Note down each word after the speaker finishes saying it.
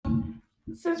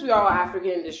Since we all are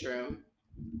African in this room,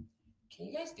 can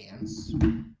you guys dance?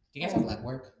 Do you guys have leg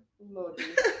work? Lord.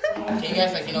 Can you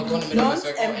guys go in the middle of a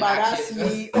circle? Don't embarrass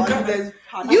me on this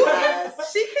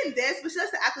podcast. She can dance, but she has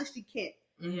to act like she can't.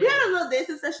 Mm-hmm. We had a little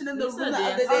dancing session in the room the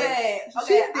other day.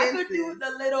 Okay, I could do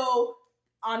the little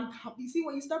on top. You see,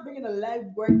 when you start bringing the leg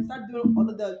work, you start doing all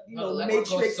of the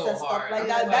matrix and stuff like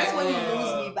that. That's when you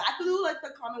lose me. But I could do like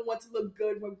the common one to look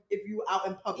good if you out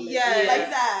in public. Yeah, like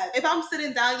that. If I'm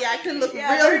sitting down, I can look real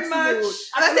very much.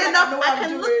 And I stand up, I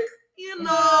can look. You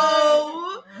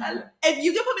know, if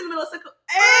you can put me in the middle of a circle,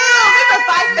 for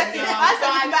 5 seconds. 5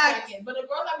 seconds back. But the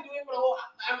girls I be doing for the whole,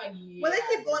 I'm like, yeah. When they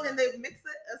keep going and they mix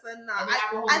it, it's like, nah.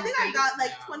 I think I got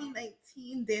like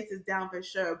 2019 dances down for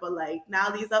sure, but like now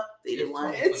these updated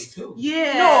ones, no.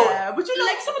 But you know,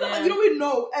 like some of them, you don't even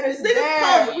know, and it's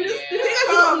there. We just, can you guys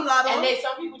do the umlato? And then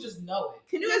some people just know it.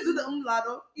 Can you guys do the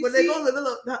umlato when they go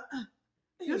little?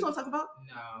 You know what I'm talking about?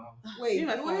 No. Wait,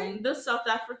 the South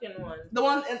African one. The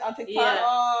one on TikTok? Yeah.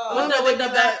 Oh. The one with the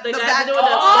guy doing the...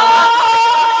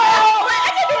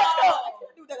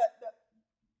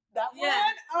 That one?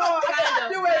 Oh, I can't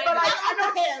do it, but I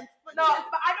know hands. No,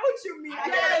 but I know what you mean. I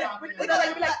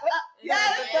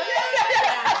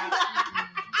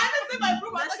honestly, my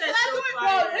room, I was like, can I do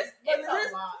it?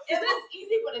 No, it's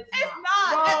easy, but it's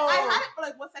not. I had it for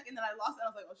like 1 second, then I lost it. I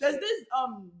was like, oh, shit. There's this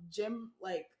gym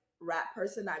like rap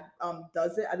person that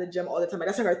does it at the gym all the time. Like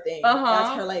that's her thing.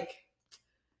 That's her like.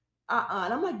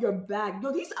 And I'm like, you're back.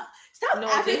 Yo, these South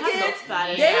Africans, they have those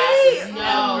fat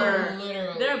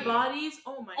literally. Their bodies,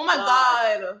 oh my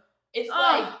god. It's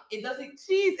like, it doesn't,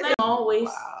 cheese. It's small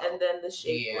waist and then the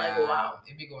shape, like, wow.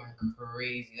 It be going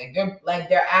crazy. Like,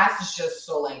 their ass is just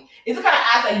so, like, it's the kind of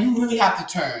ass that you really have to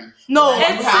turn. No, you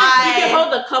can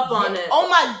hold the cup on it. Oh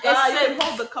my god, you can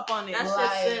hold the cup on it. That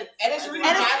shit sits. And it's really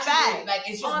natural. Like,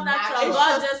 it's just natural.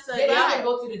 They don't have to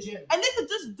go to the gym. And they could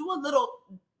just do a little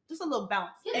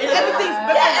bounce. And everything's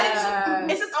ripping.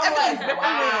 It's just everything's ripping.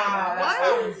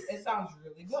 Wow. It sounds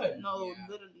really good. No,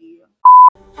 literally.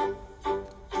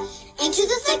 Into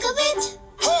the thick of it.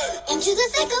 Hey. Into the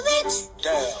thick of it.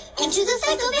 Damn. Into the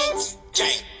thick of it.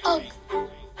 Jane. Oh.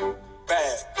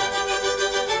 Bad.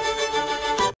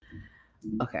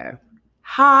 Okay.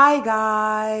 Hi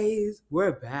guys.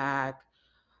 We're back.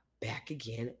 Back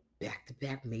again. Back to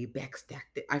back. Maybe back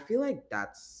stacked. I feel like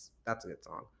that's a good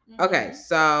song. Mm-hmm. Okay,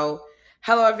 so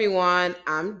hello everyone.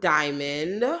 I'm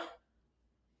Diamond. I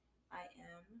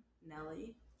am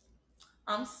Nelly.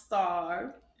 I'm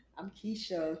Star. I'm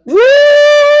Keisha. Woo!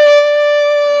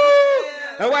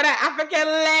 Yeah. What an African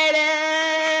lady!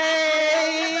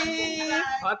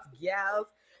 Hot gals.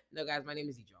 No, guys, my name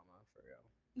is Ijoma, for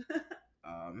real.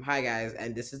 Hi, guys,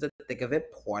 and this is the Thick of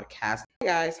It podcast. Hey,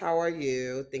 guys, how are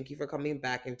you? Thank you for coming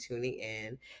back and tuning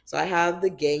in. So I have the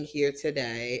gang here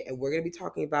today, and we're going to be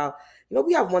talking about,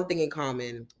 we have one thing in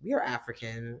common. We are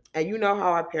African, and you know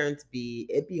how our parents be.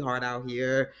 It be hard out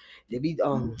here. They be,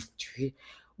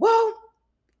 well,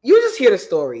 you just hear the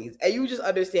stories and you just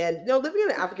understand, living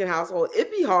in an African household, it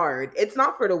be hard. It's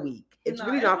not for the weak. It's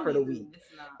really not for the weak.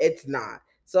 It's not.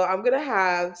 So I'm going to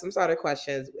have some sort of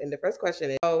questions. And the first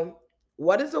question is,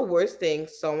 what is the worst thing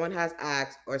someone has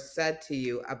asked or said to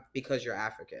you because you're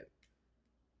African?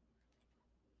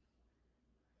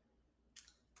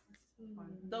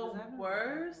 The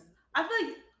worst? I feel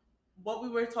like what we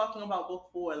were talking about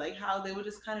before, like how they would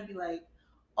just kind of be like,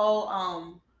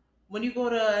 when you go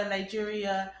to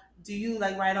Nigeria, do you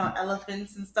like ride on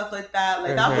elephants and stuff like that?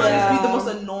 Like that would be the most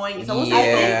annoying. It's almost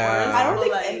I don't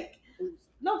think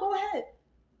no, go ahead.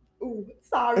 Ooh,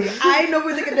 sorry. I know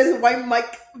we're thinking this white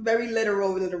mic very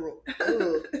literal.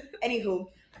 Anywho,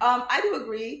 I do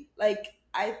agree. Like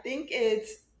I think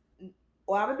it's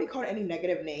I haven't been called any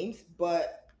negative names,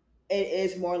 but it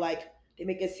is more like they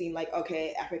make it seem like,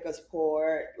 okay, Africa's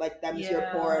poor, like that means you're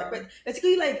poor. But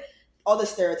basically like all the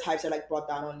stereotypes are like brought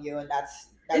down on you, and that's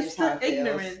just how it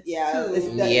ignorance feels.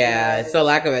 Yeah, it's the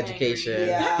lack of education.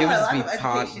 Yeah. People just be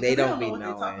taught, they don't be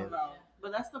knowing.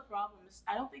 But that's the problem.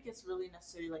 I don't think it's really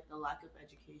necessarily like the lack of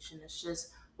education. It's just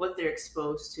what they're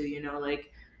exposed to,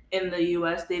 like in the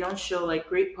US, they don't show like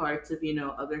great parts of,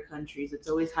 other countries. It's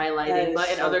always highlighting,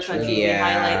 but in other countries, they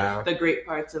highlight the great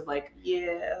parts of like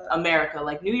America,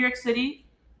 like New York City.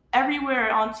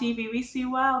 Everywhere on TV, we see,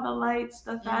 wow, the lights,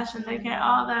 the fashion, they can't,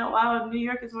 all that, wow, New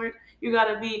York is where you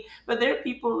gotta be. But there are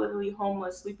people literally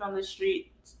homeless, sleep on the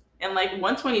street. And like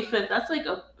 125th, that's like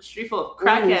a street full of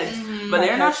crackheads. But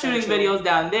they're not shooting videos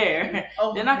down there.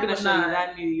 They're not gonna show you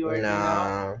that New York.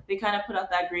 They kind of put out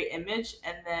that great image,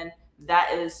 and then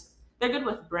they're good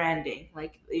with branding.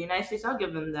 Like the United States, I'll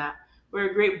give them that. We're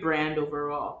a great brand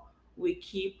overall. We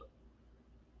keep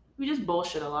We just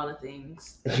bullshit a lot of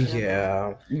things.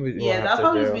 Yeah. Yeah, that'll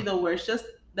probably just be the worst. Just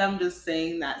them just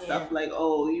saying that stuff like,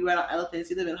 oh, you ride on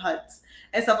elephants, you live in huts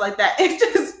and stuff like that. It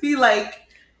just be like,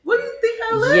 what do you think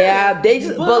I live? Yeah, they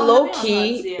just, but low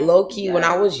key, yeah. when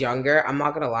I was younger, I'm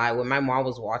not gonna lie, when my mom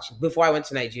was watching, before I went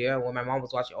to Nigeria, when my mom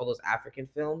was watching all those African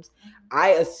films, I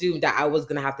assumed that I was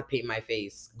gonna have to paint my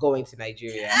face going to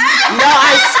Nigeria. No,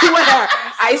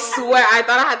 I swear, I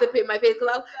thought I had to paint my face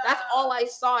because that's all I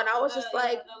saw, and I was just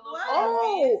like,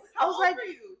 oh, I was like,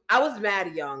 I was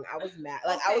mad young. I was mad,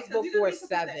 like I was before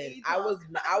 7. I was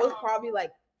probably like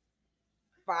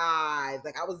 5.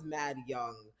 Like I was mad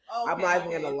young. I'm not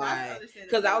even gonna lie,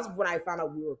 because that was when I found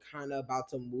out we were kind of about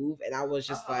to move, and I was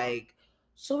just like,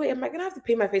 so wait, am I gonna have to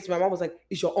paint my face? My mom was like,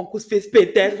 is your uncle's face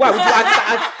painted? Why would you ask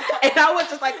that? And I was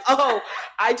just like, oh,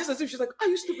 I just assumed. She's like, are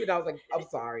you stupid? And I was like, I'm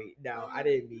sorry, no, I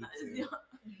didn't mean to.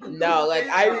 No, like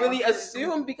I really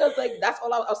assumed, because like that's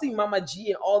all I was seeing Mama G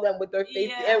and all them with their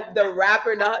face and the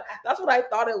rapper. Not that's what I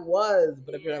thought it was,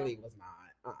 but apparently it was not.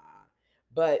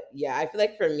 But yeah, I feel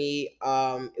like for me,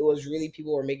 it was really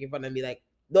people were making fun of me, like.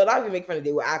 No, not even make fun of.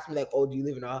 They would ask me like, "Oh, do you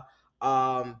live in a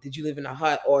did you live in a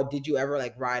hut, or did you ever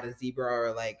like ride a zebra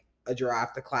or like a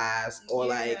giraffe to class, or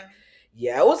like,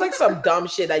 yeah, it was like some dumb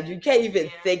shit that you can't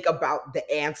even think about the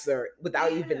answer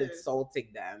without even insulting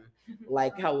them.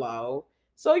 Like, hello."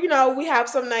 So we have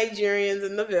some Nigerians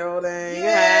in the building.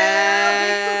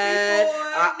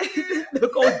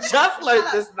 Nicole just learned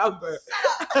this number.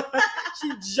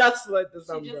 She just learned this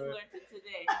number. She just learned it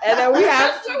today. And then we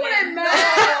have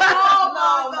Oh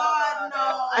my God, no.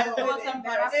 It was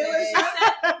embarrassing. She She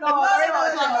said no, plus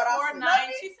 49.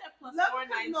 She said plus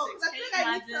 496. Can you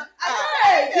imagine?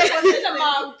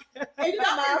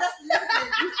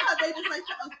 They just like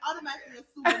automatically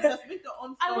assume and just make their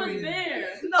own I story. was there.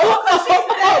 No, because she said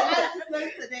I just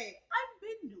learned today. I've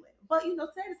been doing it, but today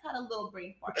just had a little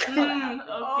brain fart.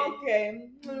 Okay.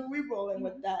 We rolling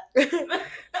with that.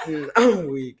 I'm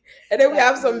weak. And then we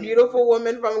have some beautiful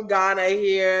women from Ghana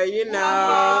here,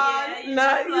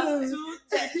 Plus 2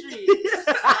 to 3.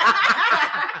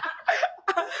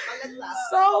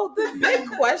 So the big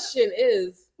question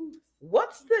is,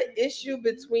 what's the issue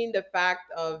between the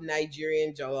fact of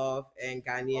Nigerian jollof and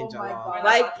Ghanaian jollof? God.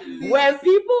 Like when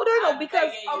people don't know,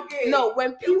 because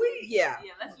when people Yeah,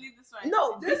 let's leave this one.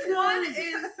 no, This one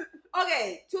is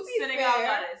okay. To be Senegal fair,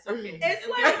 got it. It's okay. it's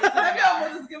We'll like-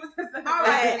 give it to Senegal. all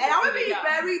right, and I'm gonna be Senegal.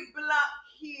 very blunt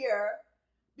here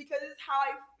because it's how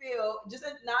I feel, just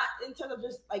not in terms of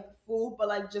just like food, but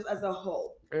like just as a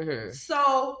whole. Mhm.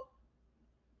 So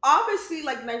obviously,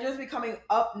 like Nigeria's becoming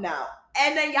up now,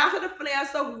 and then y'all start to fill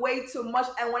yourself way too much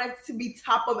and want it to be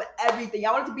top of everything.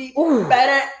 Y'all want it to be Ooh.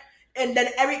 better, and then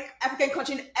every African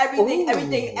country, and everything, Ooh.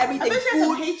 everything, I think there's food.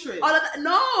 some hatred. All of that.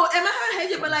 No, am I having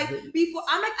hatred? But like before,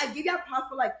 I'm like, I give y'all props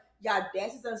for like y'all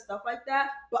dances and stuff like that.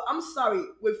 But I'm sorry,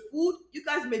 with food, you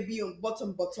guys may be on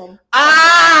bottom.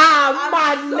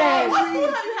 Madness.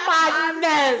 I'm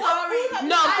Madness. sorry.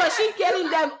 No, because she's getting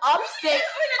them upstate.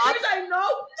 I know.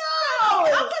 I'm No.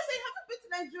 gonna say, have you been to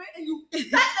Nigeria and you sat in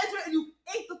Nigeria and you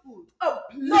ate the food? Oh,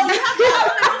 No, you have to. No,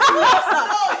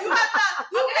 you have to.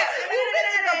 You Okay,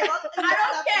 I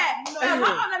don't care. No,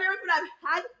 How come every food I've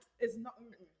had is not?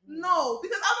 no,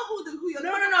 because I don't know who you're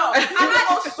No. talking about. I'm not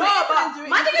Go straight to sure. Nigeria.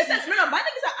 My thing is that my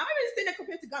thing is that I'm not even saying that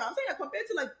compared to Ghana. I'm saying that compared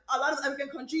to like a lot of African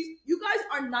countries, you guys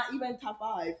are not even top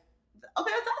 5.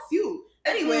 Okay, that's you.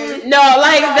 Anyway, No,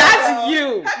 like No. that's you.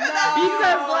 No.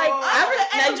 Because like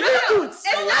Nigerian food It's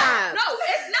not. slaps. No,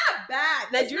 it's not bad.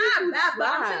 Nigerian it's food not bad. But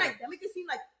I'm slaps. saying like that make it seem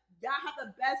like y'all have the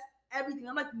best everything.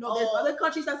 I'm like, no, there's Oh. other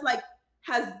countries that's like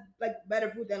has like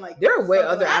better food than like. There are way some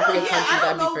other I don't- African countries I I'd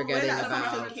don't be know forgetting where that about.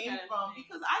 assumption came from,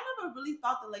 because I never really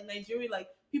thought that like Nigeria, like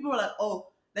people were like, oh,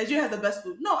 Nigeria has the best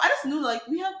food. No, I just knew like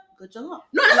we have good jollof.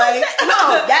 No, that's Like- what I'm saying.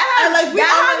 No, that And, like, we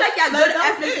that are, has like your like, good that's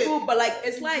ethnic it. food, but like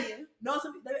it's like no,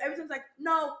 every time's like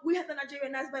no, we have the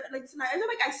Nigerian that's better. Like tonight, every time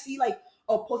like I see like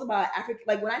a post about Africa,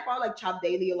 like when I follow like Chop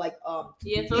Daily or like Yeah,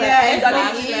 Yeah, it's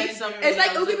it's like it's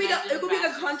like it could be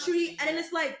the country, and then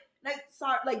it's like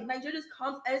sorry, like Nigeria just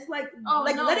comes and it's like Oh,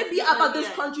 like no, let it be yeah, about this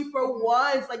yeah. country for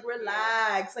once, like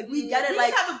relax, like we get it, We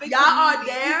like just have a big y'all are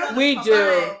community. there. We Right.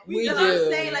 do. We That's what I'm do.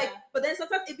 saying, like, but then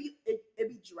sometimes it be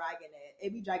dragging it.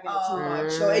 It be dragging it too Oh.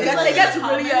 much. So it Mm. gets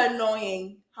really Comments?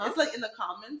 annoying. Huh? It's like in the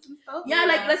comments and stuff. Yeah,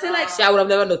 like let's say like See, I would have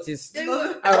never noticed. no, I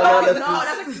would have that's never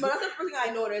like, noticed. but that's the first thing I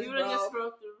noticed, You would have just bro.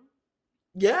 scrolled through.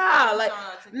 Yeah, like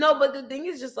no, but the thing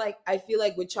is just like I feel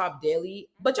like with Chop Daily,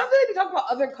 but Chop Daily be talking about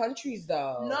other countries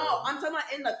though. No, I'm talking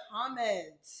about in the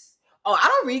comments. Oh, I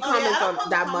don't read Oh, yeah, comments I don't on post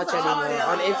that comments much on anymore Chop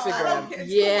on Daily. I Instagram. don't care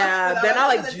too Yeah, much, but they're I not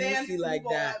like like the dance juicy like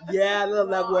people. that. Yeah, little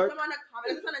No, I'm network. talking about in the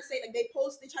I'm trying to say, like, they try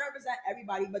to represent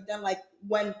everybody, but then, like,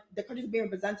 when the country's being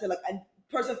represented, like, a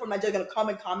person from Nigeria gonna come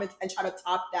and comment and try to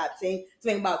top that, saying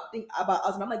something about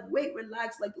us, and I'm like, wait,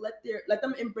 relax, like, let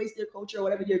them embrace their culture or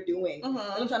whatever they're doing. That's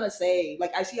what I'm trying to say.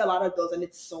 Like, I see a lot of those, and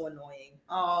it's so annoying.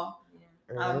 Oh,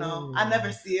 I don't know. I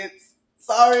never see it.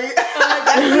 Sorry.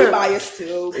 That's biased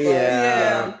too. But,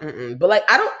 yeah. But like,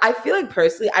 I feel like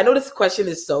personally, I know this question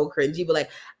is so cringy, but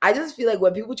like, I just feel like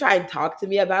when people try and talk to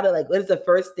me about it, like, what is the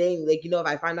first thing? Like, you know, if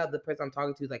I find out the person I'm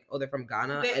talking to is like, oh, they're from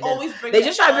Ghana, They and always bring they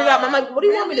just try to bring it up. I'm like, what do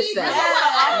you want me to say?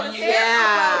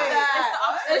 Yeah.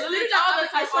 It's literally all the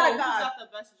time. I swear to Who's God. got the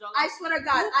best jollof? I swear to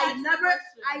God, I never,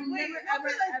 Wait, ever.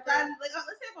 like,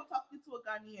 let's say if I'm talking to a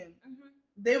Ghanaian,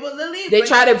 they will literally. They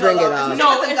try to bring it jollof. up.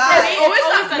 No, It's it's a guy. always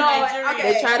a a Nigerian.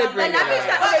 okay. They try to bring And that it means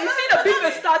that, up. okay, you see the beef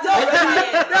is starting already.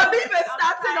 The beef is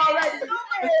starting already.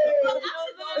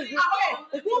 Okay,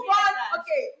 move on.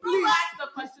 Okay, please.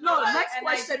 No, next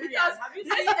question, because if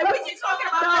we keep talking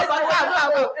about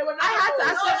I had to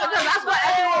ask that because that's what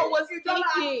everyone was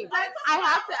thinking. I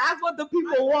have to ask what the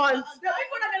people want. the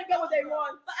people are gonna get what they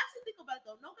want. But actually, think about it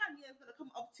though. No Ghanaian is gonna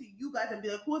come up to you guys and be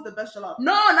like, "Who is the best jollof?"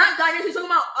 No, not Ghanaians. We're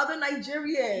talking about other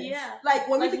Nigerians. Yeah. Like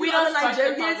when Like, we we think of don't other spark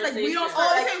the Nigerians, like we don't conversation. Oh,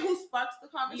 start I like. saying who sparks the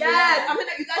conversation? Yes, I mean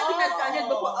that you guys think that's Ghanaians,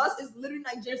 but for Oh. us, it's literally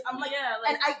Nigerians. I'm like, yeah, and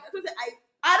like,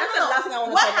 I That's don't the know. last thing I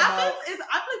wanna What talk happens about. is,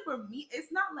 I feel like for me, it's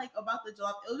not like about the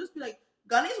jollof. It'll just be like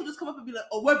Ghanaians will just come up and be like,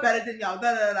 "Oh, we're better than y'all." Da,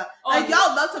 da, da, da. Oh, Like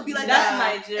y'all love to be like that's that.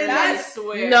 Nigerian. And I then-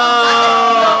 swear. No.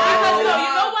 Because no,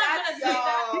 you know what? I'm That's gonna say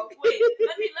that. y'all. Wait,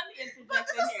 let me interject But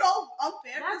this in is here. so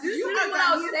unfair. That's because you literally are what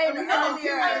I was Ghanaian saying and we're earlier.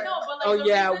 Nigerian. I know, but like, Oh the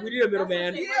yeah, reason- we need a that's what I'm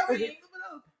middleman. saying. Yeah, we need someone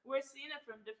else. We're seeing it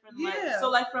from different Yeah. lights. So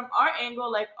like from our angle,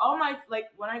 like all my like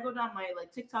when I go down my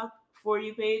like TikTok For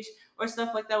You page or stuff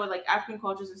like that with like African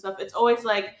cultures and stuff, it's always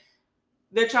like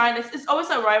they're trying to. It's always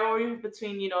a rivalry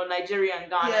between Nigeria and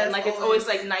Ghana, Yes, and like it's always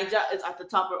like Niger is at the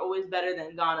top. We're always better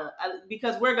than Ghana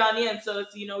because we're Ghanaian. So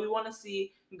it's we want to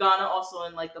see Ghana also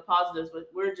in like the positives, but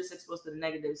we're just exposed to the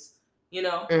negatives.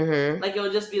 Mm-hmm. Like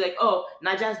it'll just be like, oh,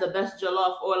 Niger is the best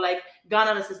jollof, or like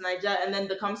Ghana versus Niger, and then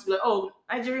the comments be like, oh,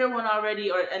 Nigeria won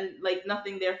already, and like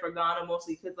nothing there for Ghana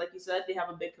mostly because, like you said, they have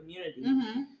a big community.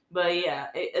 Mm-hmm. But yeah,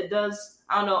 it does.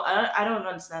 I don't know. I don't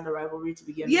understand the rivalry to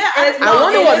begin with. Yeah, I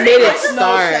wonder what made it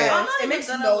start. I'm not It even makes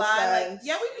gonna no lie. sense. Like,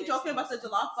 yeah, we be joking about the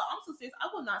jollof, but I'm so serious. I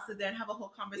will not sit there and have a whole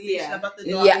conversation Yeah. about the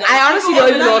jollof. Yeah, Like, I honestly people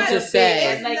don't even know will what to never-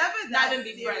 say. It's Like, never not that even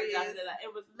be friends serious. after that.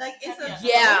 It was Like it's a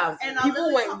Yeah, and I'll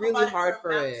people literally went talk really about hard it for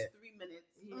max it. 3 minutes.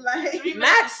 Yeah. Like 3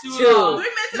 Max minutes is 2. too long. 3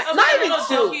 minutes is Not Not okay. even little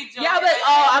 2. jokey joke. Yeah, like,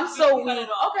 oh, I'm so We cut weak.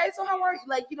 it off. Okay, so how are you?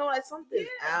 Like, like something Yeah,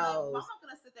 like, I'm else. not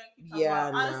gonna sit there and keep talking Yeah,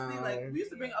 about. Honestly, no. like we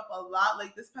used to bring it up a lot,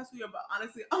 like this past year, but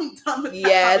honestly, I'm done with that.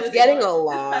 Yeah, it's conversation. getting a This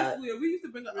lot. past year, we used to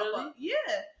bring it up. Really? Yeah,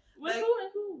 With Like- who and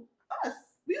who? us.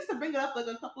 We used to bring it up like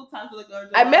a couple times with like our.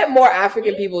 I met more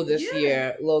African people this Yeah.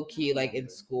 year, low key, like in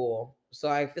school. So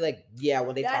I feel like, yeah,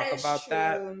 when they That talk is about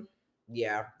that, true.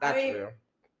 yeah, I that's mean, true.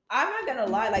 I'm not gonna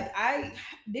lie, like I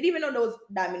didn't even know there was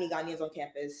that many Ghanaians on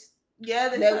campus. Yeah,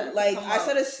 they They're, started to like come I out.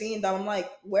 started seeing them. I'm like,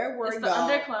 where were It's the y'all?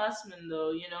 underclassmen,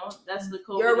 though. That's the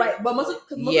COVID. You're right, but most of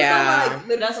them Yeah. are like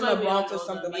literally That's from why the we Bronx don't or know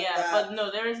something them. like Yeah, that. but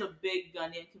no, there is a big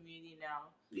Ghanaian community now.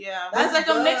 Yeah, That's It's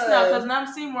like a mix now good. because now I'm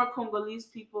seeing more Congolese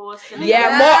people. Senegalese.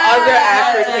 Yeah, more other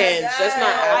Yes, Africans, just not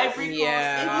yes. Ivory Coast,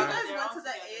 yeah. If you Yeah. guys They're went all to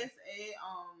the together.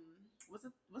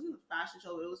 ASA, wasn't the fashion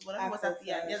show? It was whatever was at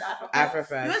the end. Yeah, the Afrofest. Afrofest.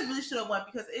 Afrofest. You guys really should have went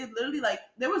because it literally like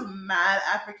there was mad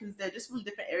Africans there just from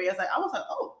different areas. Like I was like,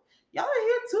 oh, y'all are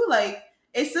here too. Like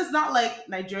it's just not like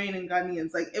Nigerian and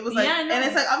Ghanaians. Like it was like, Yeah, I know. and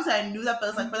it's like obviously I knew that, but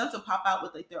it's like for them to pop out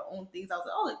with like their own things. I was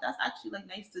like, oh, like that's actually like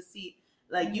nice to see.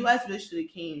 Like you guys really should have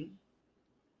came.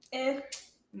 Yeah.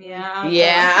 Yeah,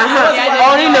 Yeah,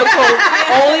 only I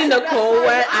Nicole, only That's Nicole right.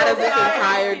 went out of this Sorry.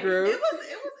 entire It group. was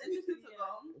interesting to go.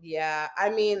 Yeah, I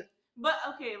mean, But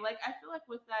okay, like I feel like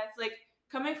with that, it's like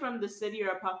coming from the city or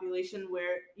a population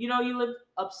where you live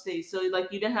upstate, so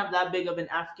like you didn't have that big of an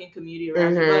African community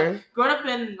around you. mhm. But growing up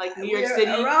in like New York We're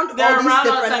City, around they're all these around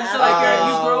all the different time. So like you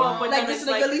Africans. grow up with Like them. this It's is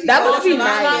like like at least That you must go be to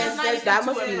nice. Lions, Nice. That to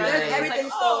must be a friend. nice. It's Everything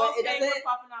like, so oh, it okay, doesn't- we're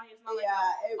popping out here. It's not like,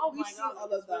 Yeah, oh we my see God, all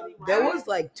it's of them. really There wild. was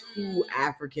like 2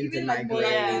 Africans Even in like my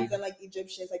grade. Moroccans and like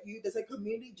Egyptians, like there's a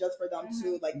community just for them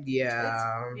too. Like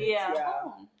Yeah. Yeah.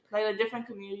 Oh. Like the different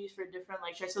communities for different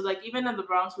like tribes. So like even in the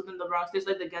Bronx, within the Bronx, there's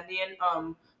like the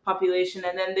Ghanaian population,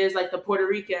 and then there's like the Puerto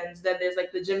Ricans, then there's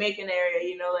like the Jamaican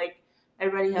area. Like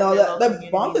everybody has no, their little the communities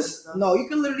Bronx and is stuff. no. You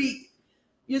can literally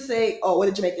you say, oh, where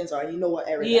the Jamaicans are, and you know what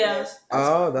area Yeah. that is.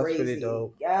 Oh, that's pretty crazy.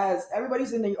 dope. Yes,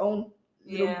 everybody's in their own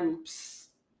little Yeah. groups.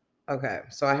 Okay,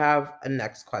 so I have a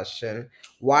next question.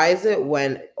 Why is it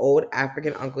when old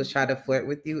African uncles try to flirt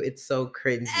with you, it's so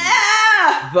cringy?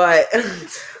 But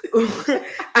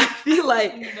I feel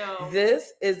like No.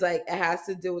 this is like it has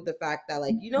to do with the fact that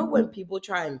like when people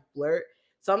try and flirt,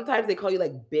 sometimes they call you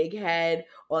like big head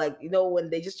or like when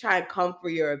they just try and come for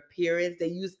your appearance, they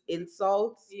use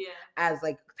insults as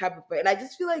like type of flirt. And I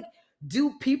just feel like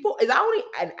is that only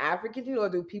an African thing or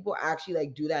do people actually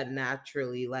like do that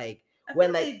naturally? Like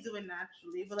when like they do it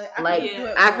naturally, but like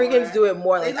Africans do it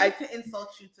more. They like to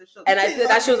insult you to show, and I feel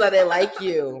that shows that they like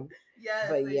you. Yes,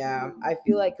 but I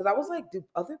feel like because I was like, do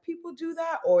other people do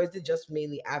that, or is it just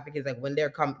mainly Africans? Like when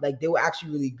they're like they will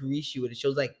actually really grease you, and it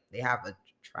shows like they have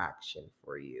attraction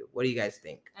for you. What do you guys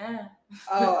think?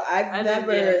 Oh, I've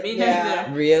never.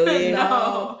 Really?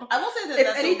 No. I won't say that.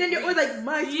 If anything, it was like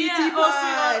my sweetie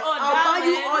pie. I'll buy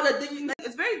you all the things. Like,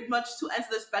 it's very much two ends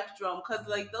of the spectrum because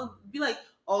like they'll be like,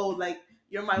 oh, like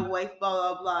you're my wife,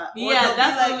 blah blah blah. Or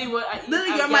that's like, really what.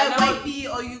 Literally, you're my wifey,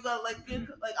 or you got like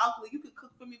uncle, you could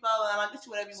cook for me, blah blah blah. I'll get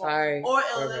you whatever you want. Or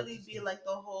it'll literally be like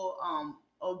the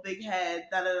whole big head,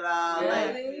 da da da.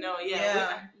 Like no,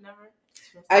 never.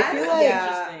 I feel like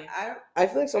I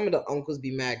feel like some of the uncles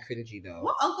be mad cringy though.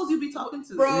 What uncles you be talking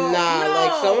to? Bro,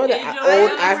 like some of the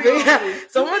old African,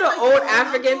 some of the old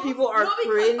African people are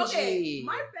cringy. Okay,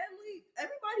 my family,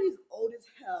 everybody's old as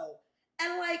hell,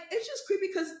 and like it's just creepy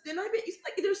because they're not even. It's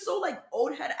like they're so like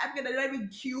old head African, they're not even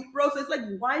cute, bro. So it's like,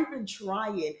 why even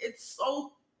trying? It's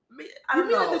so. I don't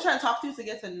know. Like they're trying to talk to you to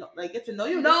get to know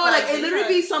you. No, like it literally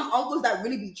be some uncles that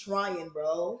really be trying,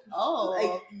 bro. Oh,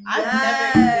 like I've never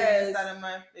experienced that in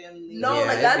my family. No,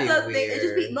 like that's the thing. It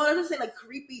just be that's just saying like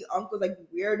creepy uncles, like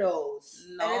weirdos.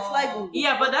 No. And it's like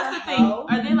but that's the thing.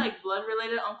 Are they like blood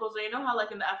related uncles? Or you know how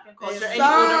like in the African culture, any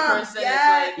older person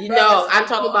is like I'm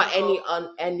talking about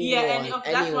anyone.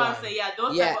 That's what I'm saying. Yeah,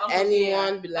 those type of uncles.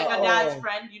 Anyone be like a dad's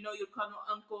friend, you call him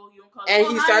uncle, you don't call him.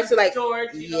 And he starts to like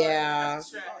George.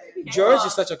 George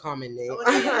is such a common name. You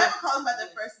never call him by their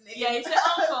first name. Yeah, you say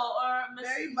uncle or Mr.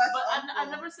 Very much but uncle. I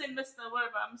never say Mr.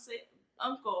 whatever. I'm say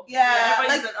uncle. Yeah,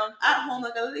 everybody's like an uncle. at home,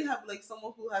 like I literally have like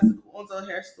someone who owns a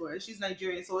hair store. She's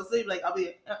Nigerian, so it's literally like I'll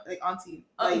be like auntie.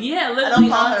 Like, literally. I don't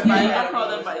call her by I her call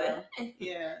name, them by so. that.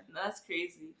 Yeah, that's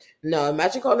crazy. No,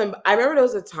 imagine calling them. I remember there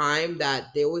was a time that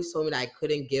they always told me that I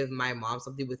couldn't give my mom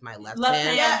something with my left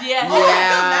hand.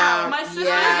 Yeah. My sister's a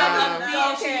lefty.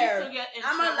 Don't She care. used to get in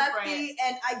I'm a trouble for lefty, it.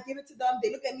 and I give it to them.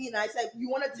 They look at me, and I said, "You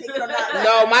want to take it or not?"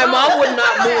 No, my mom would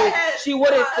not move. ahead. She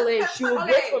wouldn't flinch. She would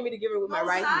Okay. wait for me to give her with my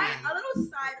right hand. A little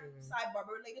sidebar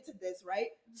related to this, right?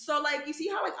 So, like, you see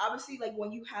how, like, obviously, like,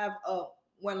 when you have,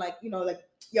 when, like, like,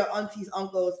 your aunties,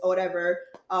 uncles, or whatever,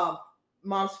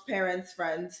 mom's parents,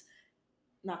 friends,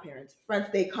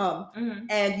 they come,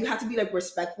 and you have to be, like,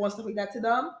 respectful and stuff like that to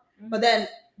them. But then,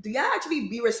 do y'all actually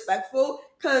be respectful?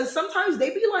 Because sometimes they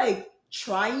be, like,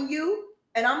 trying you.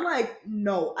 And I'm like,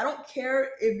 no, I don't care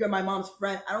if you're my mom's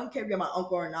friend. I don't care if you're my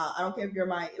uncle or not. I don't care if you're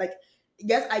my, like,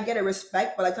 yes, I get a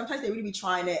respect, but like sometimes they really be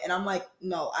trying it. And I'm like,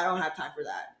 no, I don't have time for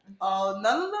that. Oh,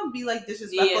 none of them be like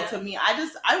disrespectful to me. I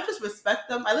just respect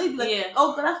them. I literally be like,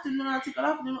 oh, good afternoon, auntie. Good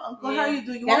afternoon, uncle. How you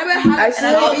doing? You want food? I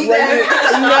feel like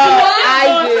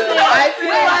I do. I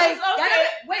feel like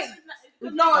wait.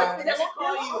 No, they won't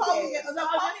call you. They'll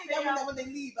call me again when they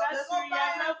leave.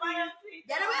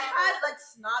 They never had like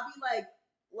snobby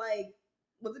like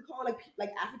what's it called?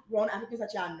 Like grown Africans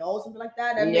that y'all know, something like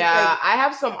that. I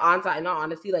have some aunts I know,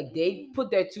 honestly, like they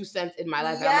put their 2 cents in my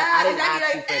life. Yeah, and I'm like, I didn't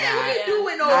ask you for that. What you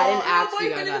doing? I didn't ask you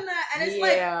for that. And it's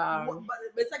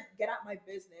but it's like, get out my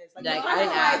business. Like I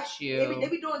didn't ask you. They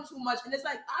be doing too much, and it's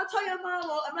like, I'll tell your mom.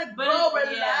 I'm like, bro,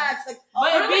 relax. Like,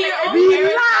 but be your own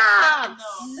relax.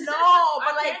 No,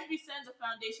 but like, parents be setting the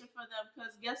foundation for them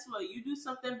because guess what? You do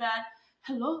something bad.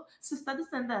 Hello, sister, this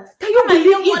and that. Can you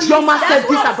believe Ijoma said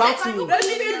this about me? There's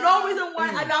even no reason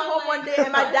why I got home one day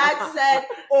and my dad said,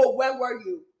 "Oh, where were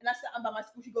you?" And I said, "I'm by my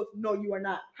school." She goes, "No, you are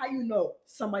not." How you know?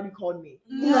 Somebody called me.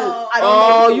 No, I don't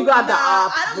know. You got the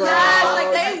op, bro. Yes,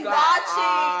 like they watching,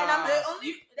 and I'm the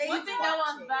only. One thing that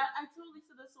was bad. I told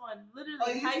Lisa this one.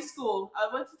 Literally in high school,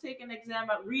 I went to take an exam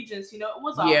at Regents. It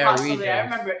was all hot there. I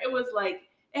remember it was like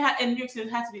in New York City.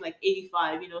 It had to be like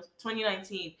 85.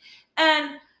 2019,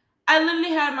 and I literally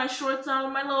had my shorts on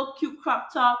with my little cute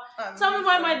crop top. Tell me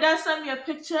why my dad sent me a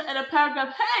picture and a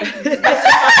paragraph. Hey, guess the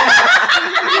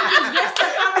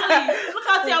family. Look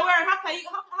how you're wearing. How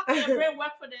can your brain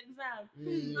work for the exam?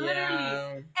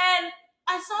 Literally. And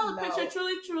I saw the picture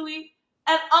truly.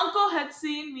 And uncle had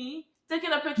seen me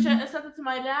taking a picture and sent it to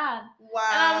my dad. Wow.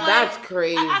 And I'm like, that's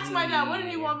crazy. I asked my dad, what did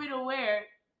he want me to wear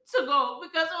to go?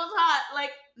 Because it was hot.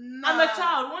 Like, I'm a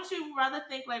child. Wouldn't you rather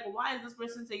think like, why is this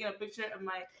person taking a picture of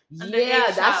my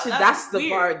Yeah, that's the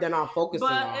weird. part they're not focusing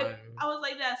But on. if I was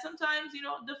like that, sometimes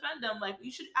defend them. Like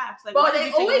you should ask. Like, But why they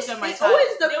did you always, take a picture they of my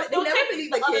always, child? they never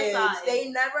believe the other kids. side. They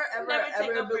never, ever, Never take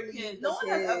ever up for believe kids. the No one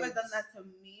has ever kids. done that to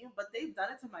me, but they've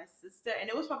done it to my sister, and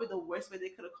it was probably the worst way they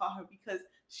could have caught her because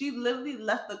she literally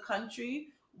left the country,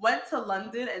 went to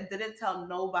London, and didn't tell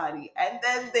nobody. And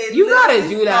then they You gotta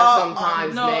literally do that saw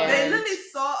sometimes, No, man. They literally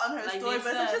saw on her Like story, they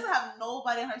but said. she doesn't have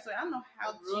nobody on her story. I don't know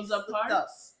how Rules she of slipped parts? up.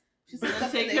 She Didn't slipped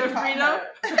up take and they her caught freedom?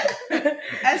 her.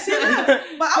 And she left.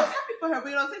 But I was happy for her.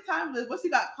 But at the same time, when she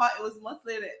got caught, it was months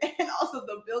later, and also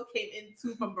the bill came in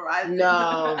too from Verizon. No,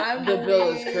 I'm the bill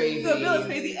is weak. crazy. The bill is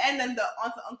crazy, and then the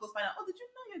aunts and uncles find out. Oh, did you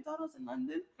know your daughter's in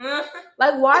London?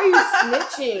 Like, why are you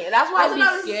snitching? And that's why That's I what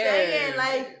I was be scared. saying.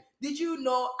 Like, did you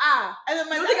know? And then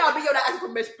my You dad, think I'll be able to ask for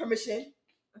permission?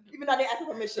 Even though they ask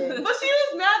for permission. but she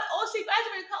was mad. Oh, she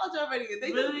graduated college already.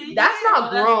 They Really? That's not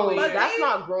Oh, that's grown. weird. That's They-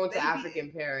 not grown to they be-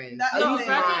 African parents. that- At no, least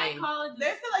Graduating mine. college. They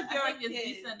feel like you're a I think it's kid.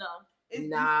 decent enough. It's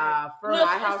Nah, for No,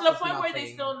 my it's house, to the it's point where they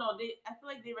nothing. still know. I feel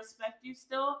like they respect you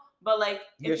still, but like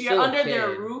You're if you're still a under their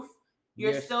kid. roof,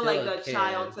 you're still still like a a kid.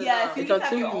 child to Yes, them. you It's need to have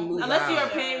until your you own move Unless out. you're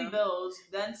paying bills,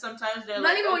 then sometimes they're Not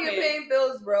like, even when okay. you're paying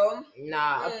bills, bro.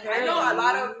 Nah, I apparently. know a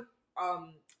lot of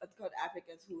what's called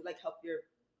Africans who like help your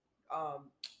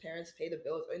parents pay the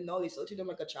bills. And no, they still treat them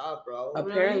like a child, bro.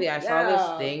 Apparently, I saw Yeah.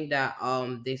 this thing that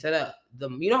they said that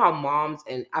you know how moms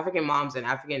and African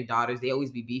daughters, they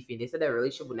always be beefing. They said their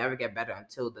relationship will never get better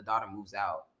until the daughter moves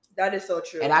out. That is so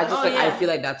true. And I just Oh, I yeah. feel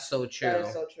like that's so true. that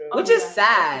is so true. Oh, Which is yeah,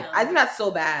 sad. definitely. I think that's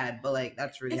so bad, but like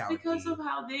that's really It's how because it be. of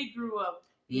how they grew up.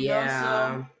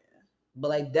 Yeah. But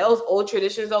like those old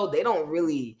traditions though, they don't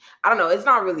really, I don't know, it's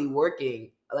not really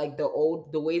working. Like the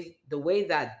way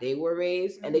that they were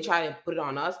raised and they try to put it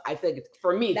on us, I feel like it's,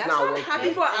 for me, it's That's not why I'm working.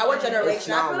 happy for our It's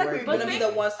generation. I not feel like we're working. gonna be the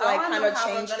ones to I like wanna kind know of how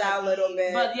we're change gonna that a be. little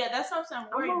bit. But yeah, that's what I'm I'm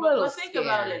worried a about. little But think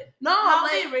about scared. it. No, How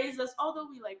like they raised us, although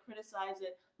we like criticize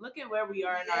it, look at where we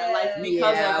are in our Yeah. life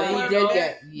because Yeah, of it. we you did know?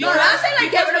 get. no, not saying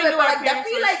like get Because rid of we it, knew but our like parents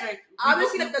definitely were like strict.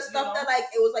 obviously We- like the you stuff know? that like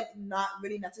it was like not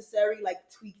really necessary, like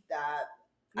tweak that.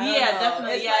 I don't Yeah, know.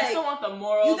 definitely. It's Yeah, I like- still want the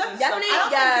morals. You and definitely, stuff. I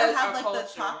don't think yes, you'll have our like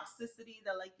the culture. toxicity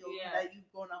that like Yeah. that you've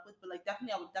grown up with, but like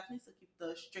definitely, I would definitely still keep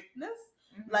the strictness,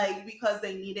 Mhm. like because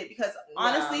they need it. Because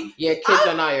honestly, Yeah, kids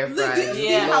I- are not your look, do you friends. see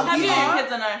Yeah, how have we your are?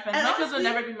 kids and our friends. And My kids will honestly,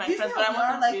 never be my do you see friends, how but I we want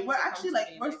are? them to Like be able we're to come actually to like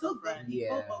me and we're be still a good friend.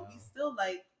 people, Yeah. but we still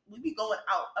like we be going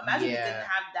out. Imagine we Yeah. didn't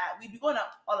have that. We'd be going out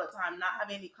all the time, not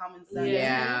having any common sense.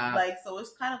 Yeah. Like so,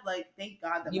 it's kind of like thank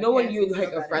God that You my know when parents you instilled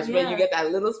like a that in freshman, me. you get that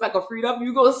little speck of freedom,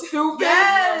 you go stupid.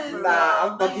 Yes, Nah,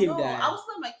 I'm like, fucking no, dead. I was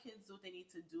letting my kids do what they need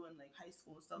to do in like high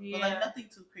school and stuff, but like Yeah. nothing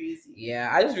too crazy. Yeah,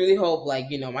 I just really hope like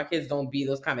my kids don't be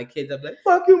those kind of kids that be like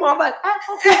fuck you, mom. Like Oh,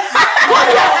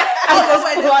 just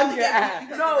wait, plug they your get ass. beat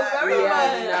because No, of that. very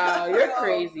Yeah, no, you're No.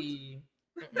 crazy.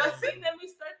 But see, then we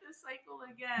start this cycle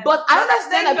again. But I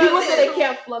understand that They people say they do.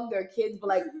 can't flunk their kids, but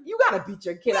like you gotta beat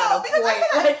your kid No, at a because I point.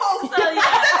 said Like, post. So, yeah,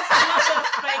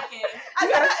 spanking. I you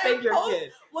said gotta that in spank your post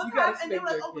kid. one You gotta time, and they were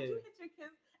spank like, your "Oh, would you kid. hit your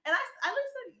kids?" And I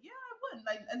literally said, "Yeah, I would."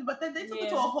 Like, but then they took it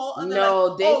to Yeah. a whole other. No,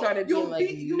 like, they "Oh, started you being like,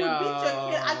 you would beat your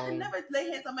kid." I could no. never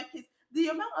lay hands on my kids. The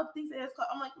amount of things they ask,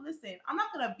 I'm like, listen, I'm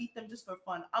not gonna beat them just for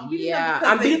fun. I'm beating Yeah, them because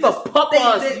I'm they beating for just-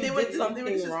 puppers. they You were did something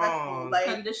disrespectful. wrong. Like,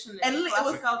 Conditioning. and it was-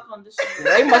 Classical conditioning.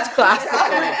 Very much classical.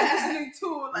 conditioning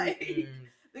too. Like, Mm-mm.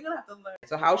 they're gonna have to learn.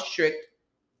 So how strict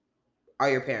are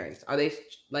your parents? Are they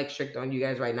like strict on you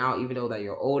guys right now, even though that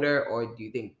you're older, or do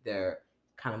you think they're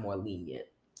kind of more lenient?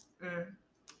 Mm.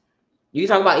 You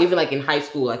talk about even like in high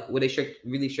school, like were they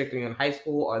really strict on you in high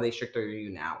school, or are they stricter than you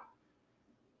now?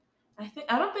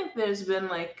 I don't think there's been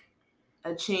like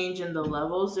a change in the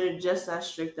levels. They're just as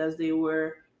strict as they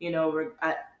were, in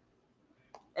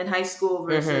high school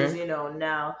versus,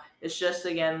 now. It's just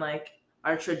again like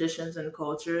our traditions and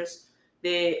cultures.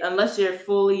 Unless you're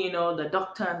fully, the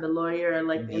doctor and the lawyer, or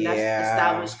like in that Yeah.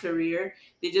 established career,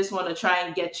 they just want to try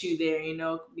and get you there,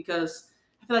 because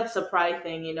I feel like it's a pride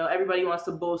thing, everybody wants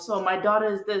to boast. So my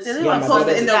daughter is this. They Yeah, want my to post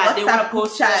daughter it in is their that. They want to WhatsApp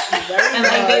post chat. that. And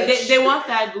like they want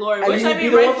that glory, And which you I be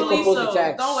mean, the one to rightfully compose the so.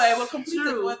 text. Don't worry, we'll complete it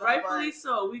True, with them, rightfully but-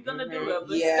 so. We're gonna do Mhm. it,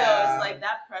 but Yeah. still, it's like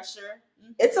that pressure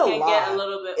It's a can lot. get a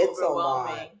little bit It's a lot.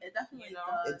 overwhelming. It definitely You know,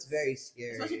 does. It's very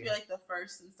scary. Especially if you're like the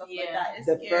first and stuff like Yeah. that. It's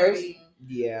The scary. first-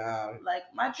 Yeah. Like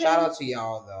my parents. Shout out to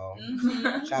y'all though.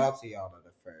 Mhm. Shout out to y'all that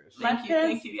are first. My Thank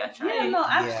parents- you. Yeah, try. Yeah, no,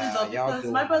 actually Yeah, though, y'all because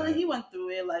doing my brother it. he went through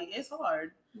it. Like it's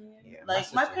hard. Yeah,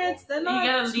 Like my sister parents, won't. they're You not.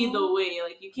 gotta lead too- the way.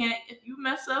 Like you can't if you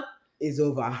mess up. it's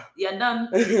over. You're done.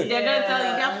 They're gonna tell you,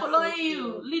 Yeah, they're following so you.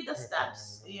 true. Lead the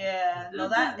steps. Yeah, no,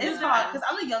 that it's hard because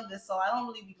I'm the youngest, so I don't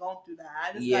really be going through that.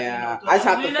 I just Yeah, gotta, I just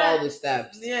have to do follow that. the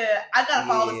steps. Yeah, I gotta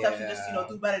follow the steps and Yeah. just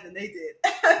do better than they did.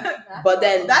 But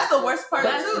then That's the worst part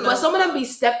That's- too. but some of them be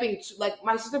stepping too, like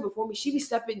my sister before me, she be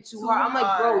stepping too Too hard. I'm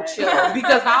like, bro, hard. chill.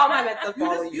 Because how am I meant to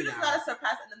follow You just gotta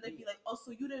surpass, and then they be like, "Oh,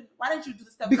 so you didn't? Why didn't you do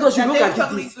the step?" Because you that look they at were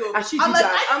telling this, me to?" and she I'm do like,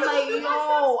 that. I I'm need to like, do no,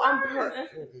 myself I'm first.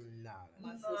 Nah.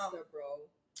 My No. sister, bro.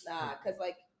 Nah, cause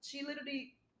like she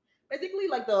literally, basically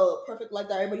like the perfect life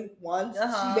that everybody wants.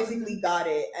 Uh-huh. She basically got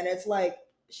it, and it's like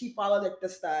she followed like the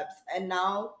steps, and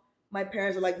now my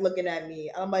parents are like looking at me.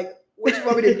 I'm like, what you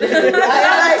want me to do? What do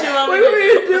you want me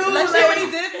to do? Like, she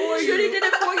already did it for She you. already did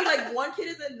it for you. Like one kid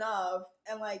is enough,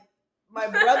 and like my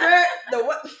brother, the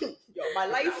what? Yo, my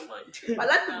life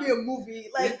could be a movie.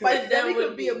 Like my There family would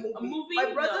could be a movie. A movie?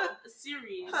 My brother. No, a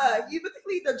series. He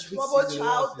basically the troubled season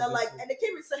child one, that like, season two. and they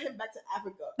can't even send him back to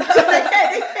Africa.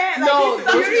 They can't. Like, No, he's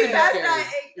those literally are past scary.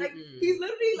 that age. Like Mm-mm. he's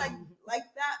literally like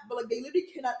that, but like they literally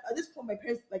cannot. At this point, my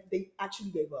parents like they actually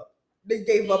gave up. They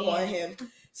gave up on him.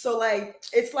 So like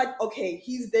it's like okay,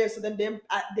 he's there. So then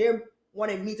they're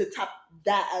wanting me to tap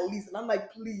that at least, and I'm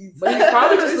like, please. But he's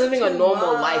probably just It's living a too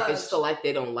normal much. life. It's just a life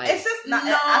they don't like. It's just not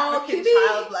No, an African he be-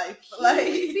 child life. Like,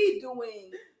 he be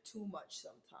doing too much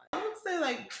sometimes. I would say,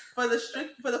 like,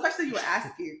 for the question you were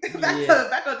asking, Yeah.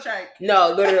 back on track.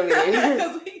 No, literally.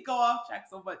 Because we go off track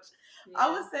so much. I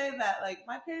would say that like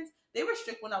my parents, they were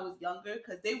strict when I was younger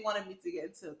because they wanted me to get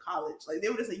into college. Like they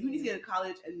would just say, you need to get into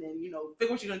college and then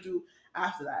figure what you're gonna do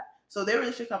after that. So they were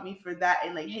really strict on me for that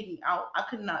and like hanging out. I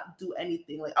could not do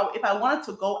anything. Like if I wanted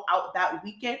to go out that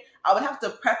weekend, I would have to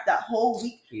prep that whole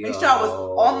week. Make sure I was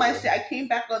on my shit. I came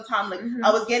back on time. Like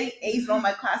I was getting A's in all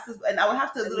my classes, and I would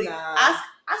have to literally ask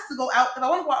to go out. If I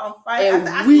want to go out on Friday, I have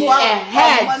to ask to go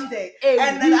out on Monday,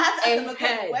 and then I have to ask them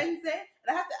again Wednesday.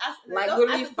 And I have to ask like I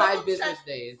literally have to 5 double business check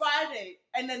days. Friday,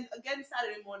 and then again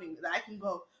Saturday morning that I can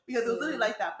go because it was literally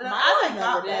like that. But then Mine as was I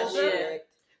got never that older, strict.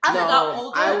 as I No, got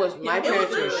older, I was- my it was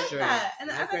parents literally were like strict. that. And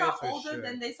then My as I got parents were older, strict.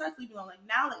 then they started leaving on. Like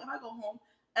now, like if I go home,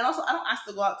 and also I don't ask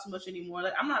to go out too much anymore.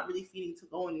 Like I'm not really feeling to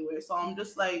go anywhere, so I'm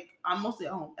just like I'm mostly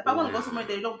at home. If I want to go somewhere,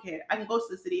 they don't care. I can go to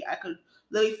the city. I could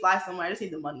literally fly somewhere. I just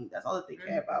need the money. That's all that they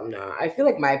care about. No, I feel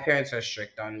like my parents are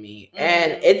strict on me,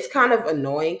 and it's kind of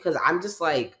annoying because I'm just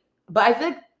like, but I feel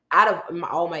like out of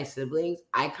all my siblings,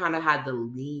 I kind of had the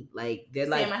lead. Like they're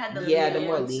like, Same, I had the they're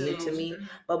more lenient lenient too. to me.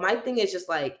 But my thing is just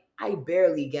like I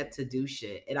barely get to do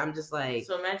shit, and I'm just like,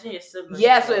 So imagine your siblings.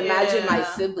 yeah. So imagine my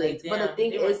Yeah. siblings. Like, But the damn,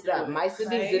 thing they went is that through my it,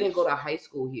 siblings right? didn't go to high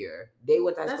school here. They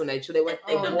went to high school in Nigeria. They went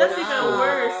That's in even boarding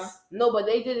worse. No, but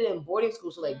they did it in boarding school,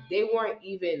 so like they weren't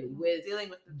even with Dealing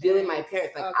with the dealing my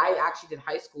parents. Like I Okay. actually did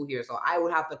high school here, so I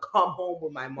would have to come home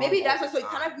with my mom. Maybe all that's the why. So it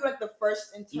time. kind of you like the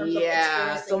first in terms of Yeah,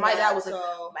 experiencing so my dad that, was like-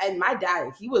 so. And my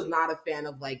dad, he was not a fan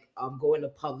of like going to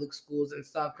public schools and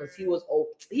stuff because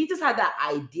he just had that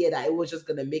idea that it was just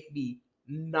gonna make me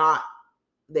not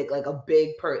like a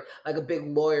big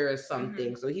lawyer or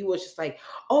something. So he was just like,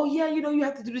 oh yeah, you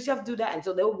have to do this, you have to do that. And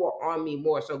so they were on me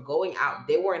more. So going out,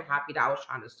 they weren't happy that I was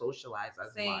trying to socialize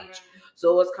as much.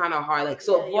 So it was kind of hard. Like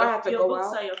so before I had to your go books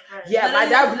out. are your friends. Yeah, my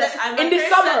dad would be like, in the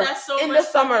summer, in the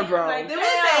summer, bro. Like, They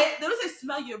would say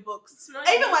smell your books. Smell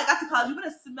Even your when I got to college, you're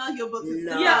gonna smell your books. And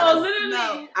No. sit Yeah, down oh, and literally.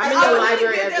 smell. I'm in I the would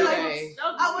library literally be every there, day. That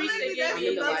was I the would speech they literally gave be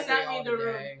me. there They sat me in the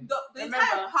room. The Remember,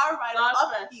 entire car ride God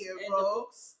up first, here, and the bro.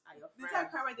 books are your The entire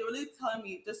friends. car ride, they were literally telling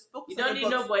me just focus You on don't your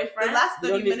need no books. boyfriend. The last You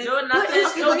don't 30 need- minutes. No, nothing.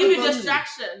 Fucking Don't give you money.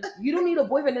 distraction. You don't need a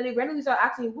boyfriend. Then they randomly start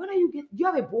asking you, when are you get? You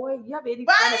have a boy? You have any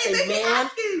Right, friend? I they say, keep man.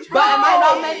 asking, But am I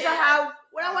not "Bro." meant to have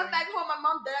When I went back home, my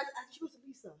mom dad asked, she was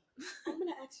Lisa, I'm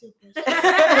gonna ask you a question.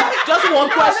 just one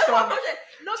question?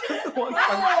 No, Just one no,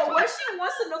 question. when she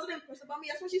wants to know something personal about me,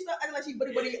 that's when she starts acting like she's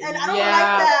buddy buddy, and I don't Yeah,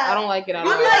 like that. I don't like it. I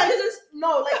I'm don't like, like this is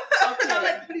no, like, Okay. I'm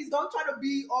like, please don't try to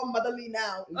be all motherly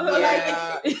now. it. But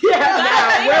like, Yeah,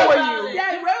 now, where were you?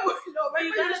 yeah, where were you? No, You where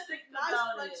were gotta you? think Nice about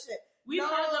it. friendship. We've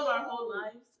had them our whole No.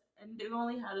 lives, and they've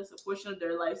only had us a portion of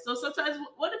their life. So sometimes,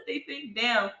 what if they think,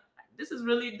 damn, this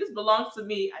belongs to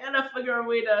me. I gotta figure a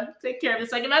way to take care of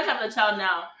this. Like, imagine having a child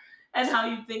now and how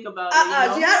you think about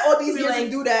it. She had all these Be years like, to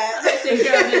do that. take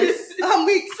care of this. I'm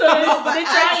weak. So No, but they're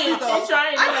actually, trying. though, They're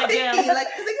trying. I'm Like, thinking, damn. like,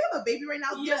 because if you have a baby right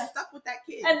now, you're Yeah. stuck with that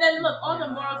kid. And then look, all the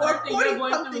morals For and everything you're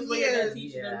going 40-something through is what you're gonna years.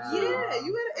 teach Yeah. them. too. Yeah,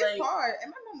 it's Like- hard. And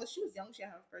my mom she was young. She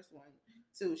had her first one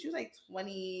too. She was like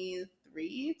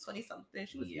 23, 20 something.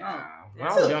 She was young. When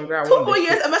I was younger, I 2 more wanted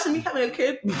years. Imagine me having a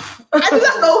kid. I do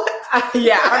not know.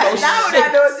 Yeah, I don't know. Now shit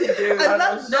I know what to to do. do. I don't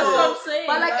That's That's know. what I'm saying.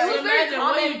 But like, it was very imagine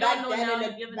what common you back don't know then now in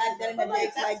and the- give it back to then them. in But the like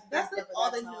days, that's like like different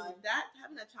all that they knew. time. That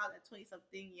having a child at 20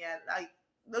 something, yeah, like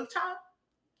the child.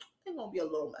 they're gonna be a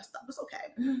little messed up. It's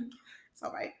okay. It's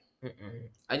all right.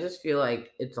 I just feel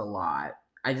like it's a lot.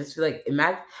 I just feel like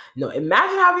imagine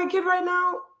having a kid right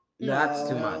now. No, that's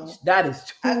too No. much. That is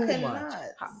too I much. could not.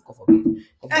 Go for me.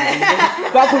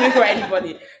 God forbid for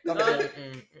anybody. God forbid.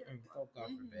 Oh, God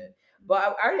forbid.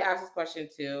 But I already asked this question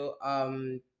too.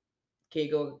 Can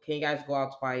you guys go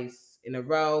out twice in a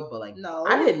row? But like, No.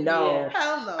 I didn't know. Yeah.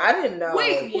 Hell no. I didn't know.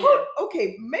 Wait, Yeah.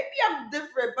 okay, maybe I'm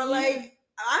different, but like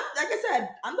I said,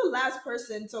 I'm the last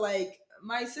person to like.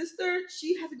 My sister,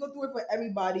 she has to go through it for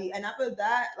everybody, and after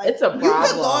that, like It's a You could go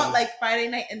problem. out like Friday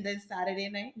night and then Saturday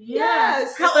night.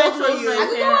 yes. How I old told were you? my I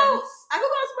could go out. I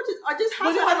could go out as much as I just have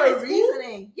Was to it have high a school?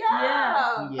 reasoning.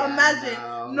 Yeah. Yeah,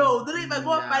 Imagine. No, literally, if I go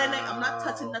out Friday night, I'm not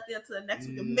touching No. nothing until the next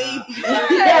week. No. Maybe.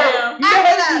 Yeah.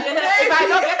 After that, If I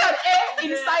don't get an A in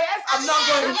Yeah. science, I'm not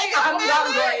going. I'm not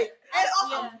going. And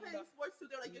also, Yeah. I was playing sports too.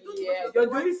 They're like, you're doing Yeah, too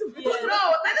you're much doing sports. some. No,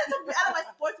 then they took me out of my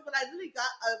sports, but I literally got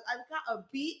a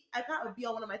B. I got a B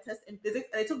on one of my tests in physics,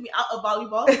 and they took me out of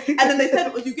volleyball. And then they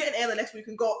said, "If you get an A, the next week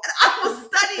you can go." And I was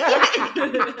studying.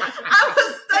 I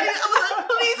was like,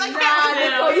 "Please, I can't."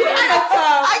 Nah, You had it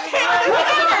tough. I can't.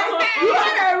 You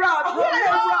had it rough. You had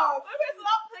it rough.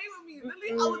 Stop playing with me.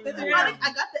 Literally, I was in the Yeah. panic. I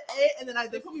got the A, and then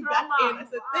they put me back in. I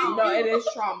said, "Thank No, you." it is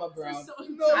trauma, bro. So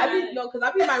No, I bad. be because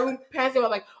I be in my room. Parents they were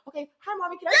like, "Okay, hi,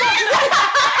 mommy, can I?"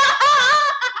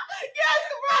 Yes,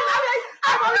 bro. I'm like,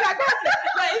 "Hi, mommy, can I go?"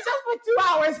 Like, it's just for 2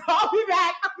 hours. I'll be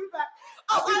back.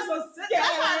 Oh, I'm that's so why I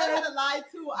scared. had to lie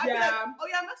too. I'd be like, Yeah. "Oh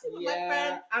yeah, I'm actually with my Yeah.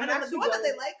 friend." I'm And then the actually one that they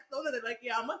going- like, the one that they like,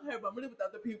 yeah, I'm with her, but I'm really with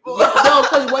other people. Yeah, no,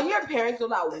 because when your parents know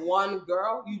that one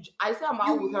girl, I say I'm out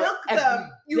You with her milk every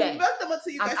them. You day. milk them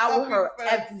until you guys I'm stop out with her being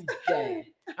friends. every day.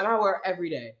 I'm out with her every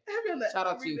day. Every on that Shout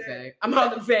out to every you, day. Faye. I'm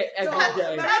out with Faye every So,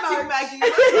 day. Shout out to you, Maggie.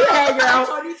 Hey, girl.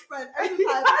 Chinese friend. Every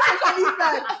time. I'm a Chinese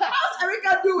friend. How's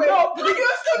Erica doing? No, You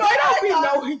still they don't be know.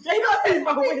 knowing. They don't be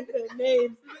knowing their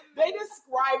names. They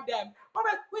describe them. I'm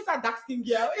like, who's that dark skin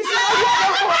girl?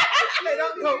 They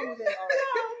don't know who they are.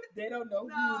 They don't know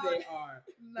who they are.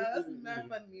 No, that's not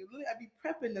funny. Really, I'd be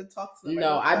prepping to talk to them.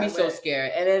 No, I'd be so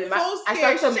scared. And then So I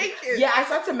scared, start to shaking. yeah, I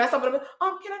start to mess up. And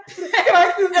I'm like, can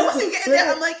I? And once you get in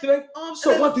there, I'm like,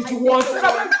 so what did you want? And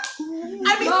I'm like,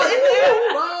 I be sitting there.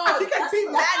 I think I'd be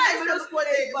mad next to the sport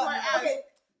day. Okay.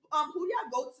 Who do y'all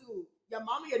go to? Your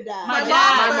mom or your dad? My My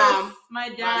dad. mom. My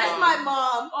That's dad. my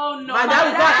mom. Oh no. my dad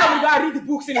was going to tell me to read the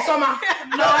books in the summer.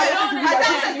 No, I don't. My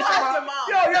dad said, Yo, "Go ask your mom."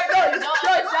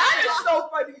 that is so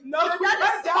funny. No, my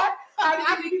dad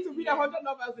asked me to read 100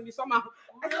 novels in the summer.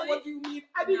 I said, Really? what do you mean?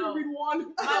 I didn't No. read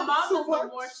one. My mom So was the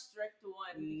much. more strict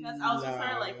one because I was with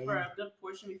her like for a good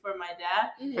portion before my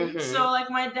dad. Mhm. So like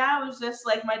my dad was just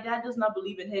like my dad does not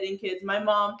believe in hitting kids. My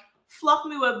mom flocked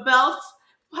me with belts.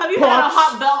 Have you had a Pots.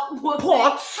 hot belt? With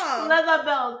Pots, Huh. leather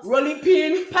belt. rolling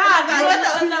pin, Pad,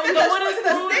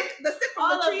 The stick from all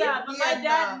the of tree. that, but my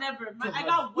dad never. I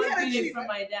got We one had a beating tree. from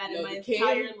my dad Yo, in my the cane,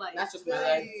 entire life. that's just my Really?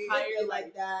 life. Entire Like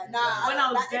life. that. When I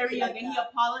was that very be young, like and he that.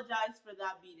 apologized for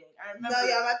that beating. I remember. No,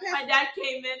 yeah, my My parents. dad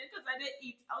came in because I didn't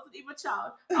eat. I was an evil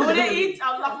child. I wouldn't eat.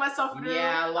 I'll lock myself in the room.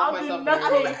 Yeah, lock I'll myself in do the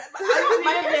nothing. room.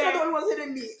 My parents are the only ones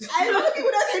hitting me. I know the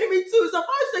people that's hitting me too. So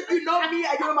far as like you know me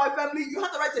and you know my family, you have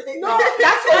the right to hate me. No,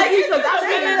 that's what he because that's what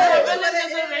he Village does.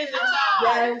 doesn't raise a child.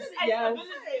 Yes, Hey, yes. the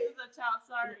village raises a child.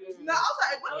 Sorry. No, I was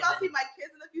like, when y'all see my kids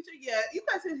in the future, yeah, you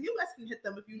guys can hit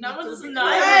them if you need No, to. this is Because-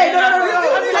 not. Hey, no.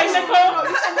 I'll be like, Technical. no,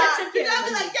 you cannot. Chicken. You gotta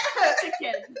be like, yeah.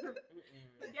 Chicken.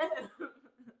 Get it.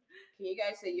 Can you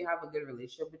guys say you have a good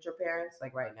relationship with your parents,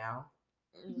 like right now?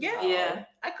 Yeah, Yeah.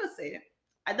 I could say it.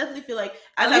 I definitely feel like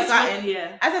At as least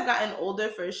I've gotten older,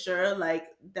 for sure, like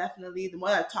definitely the more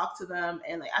I've talked to them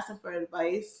and like asked them for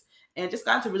advice and just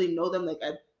gotten to really know them, like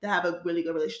I have a really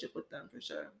good relationship with them for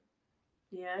sure.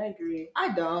 Yeah, I agree. I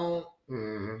don't.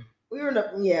 Mm. We were in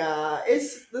a, yeah,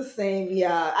 it's the same.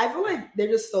 Yeah, I feel like they're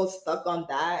just so stuck on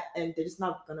that, and they're just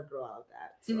not gonna grow out of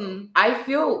that. So. Mhm. I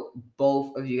feel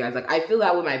both of you guys. Like I feel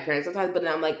that with my parents sometimes, but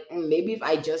then I'm like, maybe if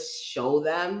I just show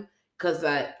them, because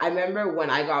I remember when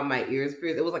I got my ears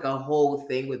pierced, it was like a whole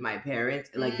thing with my parents,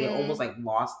 and like they almost like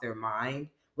lost their mind.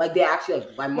 Like they actually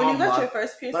like my mom. When you got lost- your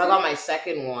first piercing, when I got my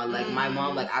second one, like my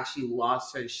mom like actually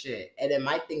lost her shit, and then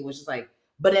my thing was just like,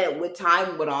 but then with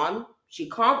time went on, she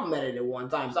complimented it one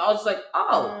time, so I was just like,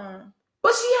 oh.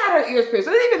 But she had her ears pierced.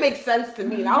 So it didn't even make sense to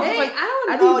me. And I was just like, I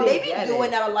I don't know. didn't They even be get doing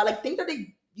it. that a lot. Like things that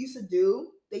they used to do,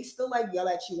 they still like yell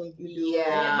at you when you do. it.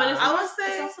 Yeah. But it's, I would it's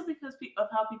say- also because of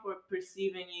how people are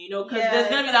perceiving you, you know, because Yeah, there's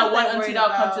gonna be that's that what one they're auntie worried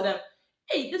that'll come to about. them.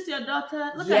 Hey, this is your daughter.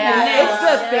 Look Yeah, at her nails. it's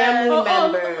the family Oh,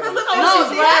 member. look No, how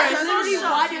she's that's wearing. literally So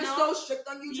why shocked, they're you know? so strict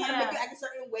on you, trying to make you Yeah. act a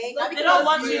certain way. They Not don't because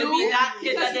want you to be that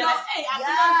kid because that they're you know- like, hey, I'm yeah,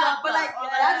 that daughter. but like or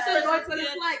that's that annoying. So kid,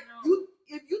 it's like you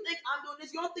know. if you think I'm doing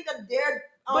this, you don't think that their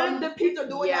But the kids are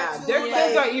doing that too. their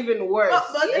kids are even worse.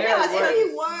 But They're yeah,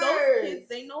 worse. those kids,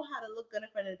 they know how to look good in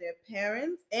front of their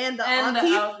parents and the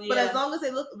aunties. But as long as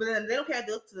they look, but then they don't care if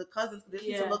they look to the cousins because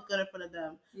they need to look good in front of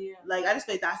them. Yeah. Like I just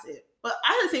think that's it. But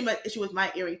I had the same issue with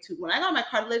my earring too. When I got my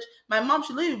cartilage, my mom,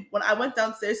 she literally, when I went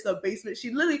downstairs to the basement, she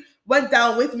literally went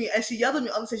down with me and she yelled at me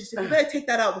on the stage. She said, "You better take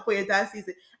that out before your dad sees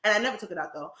it." And I never took it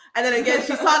out though. And then again,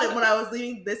 she saw it when I was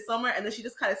leaving this summer, and then she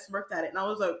just kind of smirked at it, and I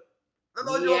was like, I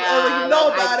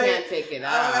can't take it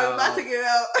out. I'm not taking it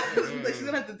out. Like she's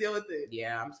gonna have to deal with it.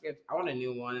 Yeah, I'm scared. I want a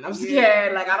new one, and I'm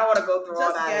scared. Like I don't want to go through all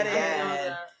Just that get it.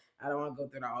 again. I don't want to go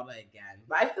through all that again.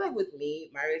 But I feel like with me,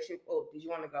 my relationship. Oh, did you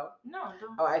want to go? No,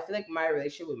 don't. Oh, I feel like my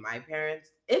relationship with my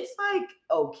parents, it's like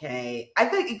okay. I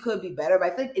think it could be better,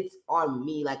 but I think it's on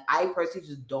me. Like I personally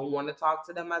just don't want to talk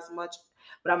to them as much.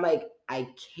 But I'm like, I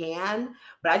can,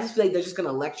 but I just feel like they're just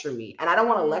gonna lecture me, and I don't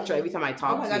want to lecture every time I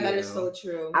talk to you. Oh my God, that is so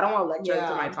true. I don't want to lecture every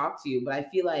time I talk to you, but I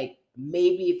feel like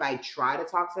maybe if I try to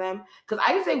talk to them, because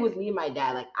I can say with me and my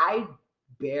dad, like I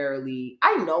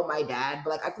know my dad,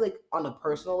 but like I feel like on a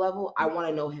personal level, I want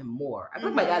to know him more. I feel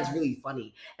like my dad's really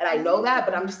funny, and I know that,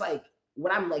 but I'm just like,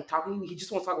 when I'm like talking to you, he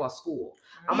just wants to talk about school.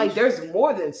 I'm like, there's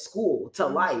more than school to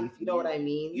life. You know what I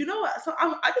mean? You know what? So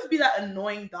I just be that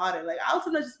annoying daughter. Like I'll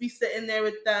sometimes just be sitting there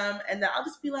with them, and then I'll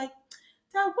just be like,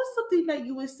 "Dad, what's something that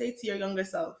you would say to your younger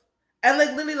self?" And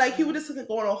like literally, like he would just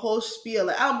go on a whole spiel.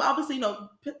 Like obviously, you know,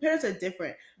 parents are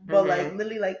different, but like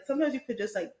literally, like sometimes you could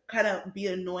just like kind of be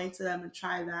annoying to them and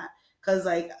try that. Cause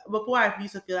like before I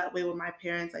used to feel that way with my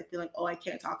parents. I feel like, oh, I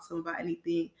can't talk to them about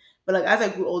anything. But like as I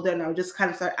grew older, and I would just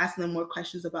kind of start asking them more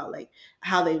questions about like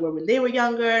how they were when they were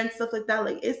younger and stuff like that.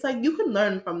 Like it's like you can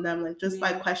learn from them, like just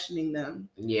by questioning them.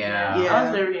 Yeah. I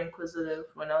was very inquisitive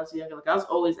when I was younger. Like I was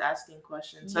always asking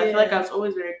questions. So I feel like I was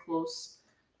always very close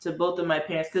to both of my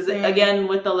parents. Because again,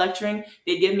 with the lecturing,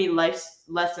 they give me life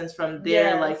lessons from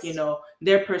their like, you know,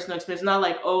 their personal experience. Not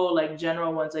like, oh, like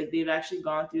general ones. Like they've actually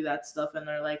gone through that stuff and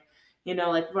they're like, you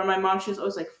know, like for my mom, she was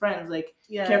always like friends, like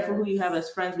careful who you have as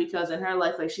friends, because in her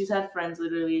life, like she's had friends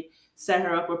literally set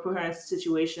her up or put her in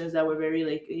situations that were very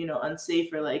like, you know,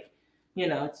 unsafe or like, you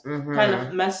know, it's kind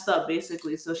of messed up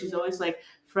basically. So she's always like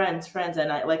friends.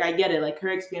 And I get it. Like her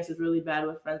experience is really bad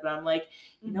with friends, but I'm like,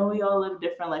 you know, we all live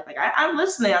different life. Like I'm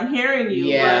listening, I'm hearing you.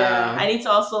 Yeah. But I need to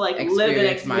also like live and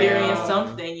experience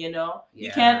something, you know,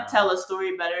 you can't tell a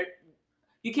story better.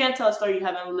 You can't tell a story you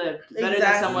haven't lived better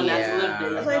than someone that's lived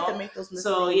it. That's why you have to make those mistakes.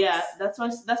 So yeah, that's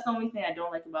the only thing I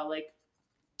don't like about like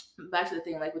back to the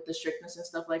thing like with the strictness and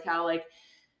stuff, like how like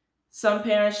some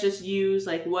parents just use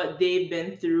like what they've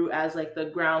been through as like the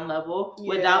ground level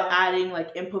without adding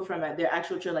like input from their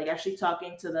actual children, like actually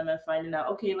talking to them and finding out,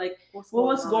 okay, like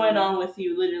what's going on with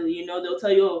you, literally, you know, they'll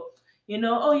tell you, oh, you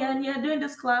know, oh yeah, during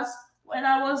this class when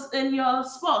I was in your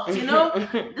spot, you know,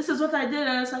 this is what I did,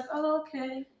 and it's like, oh,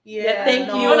 okay. Yeah, thank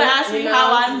you. You want to ask me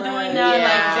how I'm doing now?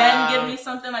 Like, then give me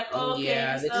something like, oh, okay.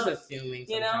 Yeah, they're just assuming.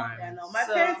 You know, my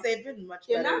parents, they've been much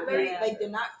better. They're not very like they're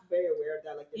not very aware of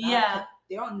that. Like,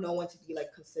 they don't know when to be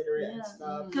like considerate and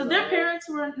stuff. Because their parents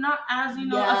were not as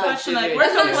affectionate. Like,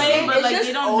 we're complaining, but like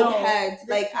they don't know. Heads.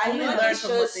 Like I feel like learn from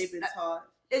what they've been taught.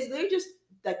 It's literally just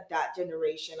like that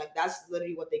generation. Like that's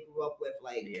literally what they grew up with.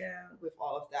 Like with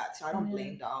all of that. So I don't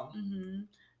blame them.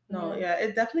 No,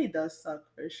 it definitely does suck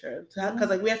for sure. Because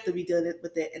like we have to be dealing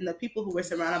with it, and the people who we're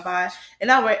surrounded by, and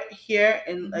now we're here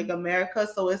in like America,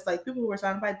 so it's like people who we're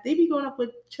surrounded by, they be growing up with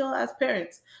chill as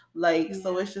parents, like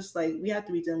so it's just like we have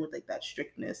to be dealing with like that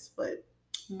strictness. But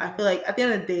I feel like at the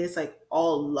end of the day, it's like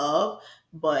all love,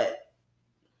 but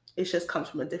it just comes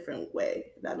from a different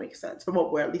way. If that makes sense from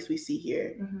what at least we see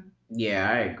here.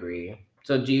 Yeah, I agree.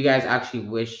 So, do you guys actually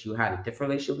wish you had a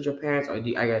different relationship with your parents, or are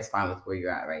you guys fine with where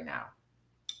you're at right now?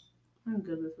 I'm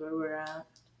good with where we're at.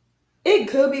 It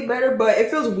could be better, but it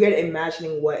feels weird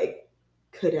imagining what it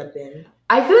could have been.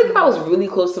 I feel like if I was really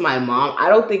close to my mom, I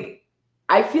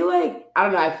feel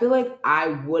like I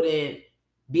wouldn't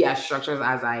be as structured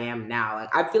as I am now.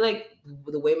 Like, I feel like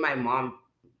the way my mom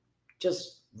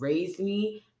just raised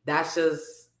me, that's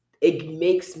just, it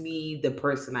makes me the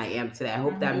person I am today. I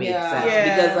hope that makes sense.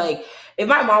 Because like, if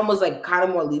my mom was like kind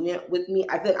of more lenient with me,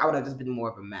 I think I would have just been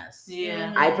more of a mess.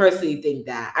 Yeah. I personally think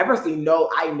that. I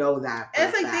know that. And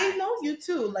it's like they know you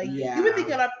too. Like you would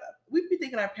think we be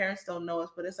thinking our parents don't know us,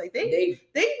 but it's like they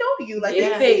know you. Like they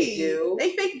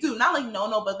fake do. Not like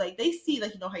no, but like they see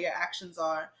like, you know, how your actions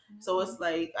are. So it's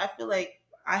like I feel like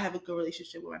I have a good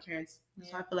relationship with my parents.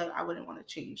 So I feel like I wouldn't want to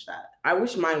change that. I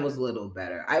wish mine was a little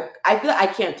better. I feel like I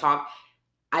can't talk.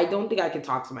 I don't think I can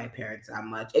talk to my parents that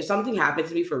much. If something happened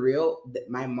to me for real,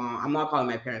 my mom, I'm not calling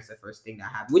my parents the first thing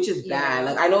that happened, which is bad.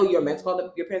 Like, I know you're meant to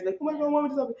call your parents, like, oh my God,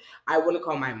 what happened? I wouldn't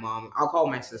call my mom. I'll call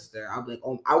my sister. I'll be like,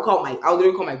 oh, I'll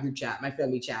literally call my group chat, my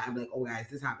family chat. I'll be like, oh guys,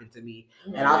 this happened to me.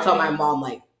 And I'll tell my mom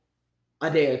like a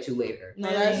day or two later.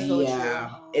 No, that's so yeah.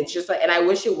 true. It's just like, and I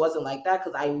wish it wasn't like that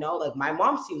because I know like my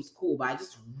mom seems cool, but I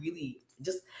just really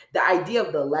the idea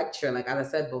of the lecture, like as I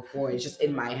said before, is just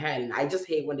in my head. And I just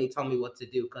hate when they tell me what to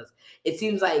do because it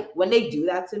seems like when they do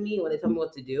that to me, when they tell me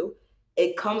what to do,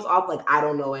 it comes off like I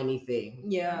don't know anything.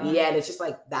 Yeah. Yeah, and it's just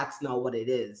like that's not what it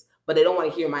is. But they don't want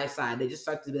to hear my side. They just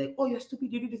start to be like, "Oh, you're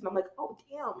stupid. You do this," and I'm like, "Oh,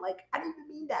 damn! Like I didn't even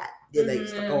mean that." Yeah, like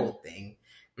it's the whole thing.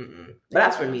 But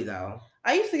that's for me though.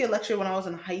 I used to get lectured when I was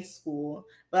in high school,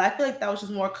 but I feel like that was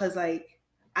just more because like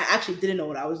I actually didn't know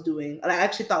what I was doing, and I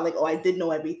actually thought like, oh, I did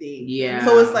know everything. Yeah.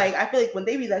 So it's like I feel like when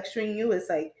they be lecturing you, it's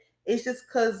like it's just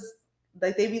because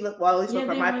like they be like, well, at least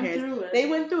from my parents, they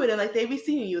went through it, and like they be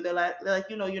seeing you. They're like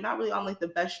you know, you're not really on like the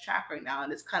best track right now,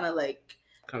 and it's kind of like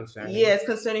concerning. Yeah, it's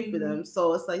concerning for them.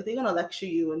 So it's like they're gonna lecture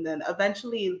you, and then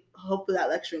eventually, hopefully, that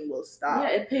lecturing will stop. Yeah,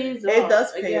 it pays off. It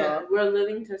does pay off. We're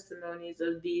living testimonies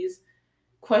of these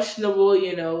questionable,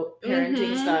 you know,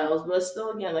 parenting styles, but still,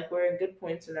 again, like we're in good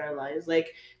points in our lives.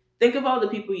 Like, think of all the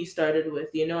people you started with,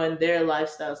 you know, and their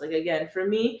lifestyles. Like, again, for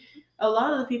me, a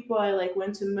lot of the people I like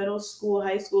went to middle school,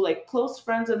 high school, like close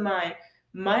friends of mine,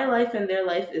 my life and their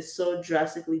life is so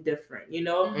drastically different, you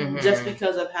know, just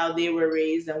because of how they were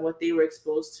raised and what they were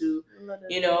exposed to,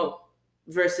 you know,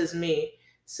 versus me.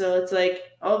 So it's like,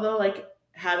 although like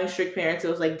having strict parents, it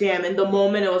was like, damn, in the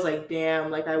moment, it was like, damn,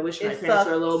 like I wish my parents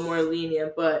were a little more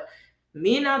lenient, but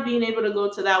me not being able to go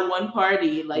to that one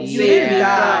party, like saved me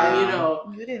from, you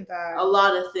know, you didn't die. A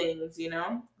lot of things, you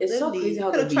know. It's so crazy how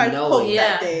they be knowing.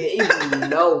 They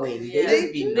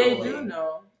be knowing. They do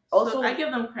know. Also, so I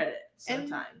give them credit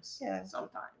sometimes.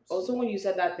 Sometimes. Also, when you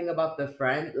said that thing about the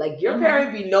friend, like your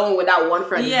parent be knowing when that one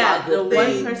friend is not the good one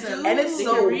thing. person, and it's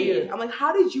so weird. I'm like,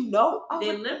 how did you know?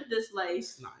 They live this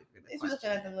life. It's looking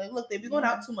at them like, look, they be going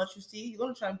out too much. You see, you're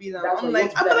gonna try and be them. That's I'm like,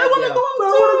 I want to go.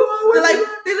 They're like,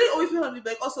 they always feel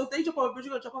like, oh, so if they jump off a bridge,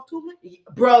 you're gonna jump off too.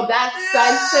 Bro, that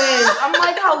sentence. I'm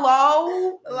like,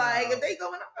 hello. Like, if they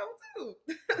going up, I will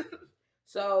too.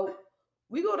 So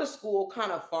we go to school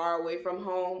kind of far away from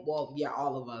home. Well, yeah,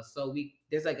 all of us. So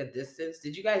there's like a distance.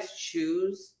 Did you guys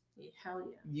choose?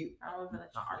 Hell yeah. I don't know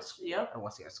our school. Yep. I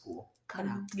want to see our school. Cut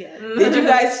out. Yeah. Did you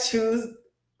guys choose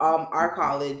our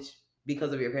college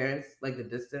because of your parents, like the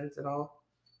distance and all?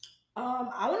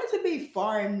 I wanted to be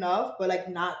far enough, but like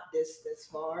not this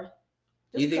far.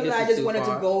 Just because I just wanted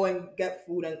to go and get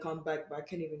food and come back, but I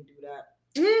can't even do that.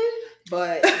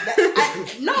 But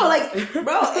no, like, bro, 8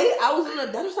 hours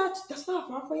that's not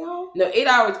far for y'all. No, 8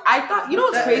 hours. I thought, you know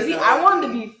what's crazy? I wanted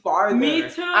to be farther. Me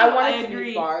too. I wanted to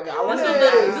be farther.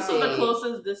 This was the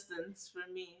closest distance for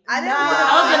me. I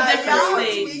was a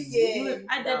different state.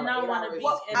 I did not want to be.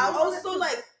 I also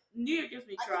like New York gives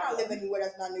me I trouble. cannot live anywhere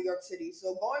that's not New York City,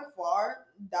 so going far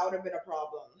that would have been a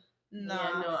problem.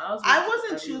 I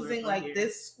wasn't choosing like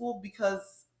this school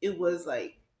because it was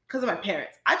like because of my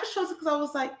parents. I just chose it because I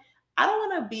was like, I don't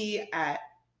want to be at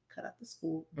cut out the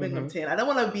school, Binghamton. I don't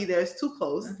want to be there. It's too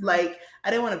close. Like I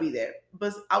didn't want to be there,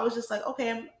 but I was just like, okay,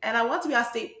 and I want to be out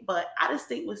of state, but out of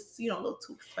state was a little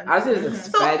too expensive.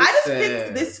 So I just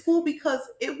picked this school because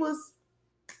it was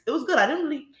good. I didn't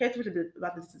really care too much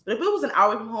about the distance. But if it was an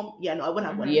hour from home, I wouldn't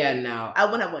have one. Yeah, no. I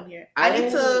wouldn't have one here.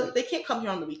 They can't come here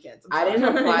on the weekends. I didn't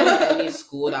apply to any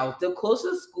school that was the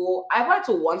closest school. I applied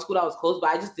to one school that was close, but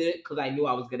I just did it because I knew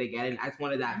I was going to get it. I just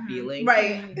wanted that feeling.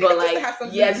 Right. But like,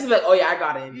 just like, oh yeah, I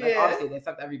got in. Like, obviously, they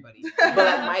accept everybody. But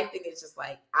like, my thing is just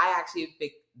like, I actually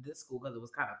picked this school because it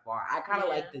was kind of far. I kind of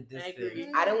like the distance.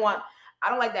 I don't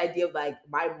like the idea of like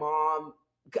my mom.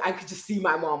 I could just see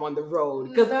my mom on the road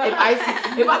because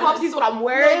if my mom sees what I'm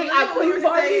wearing, I'm putting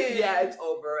parties. Yeah, it's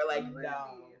over. Like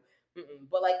no.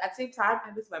 But like at the same time,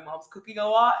 I miss my mom's cooking a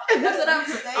lot. That's what I'm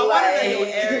saying. I wanted a new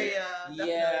area.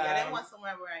 Yeah, I didn't want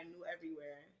somewhere where I knew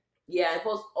everywhere. Yeah, and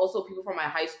also people from my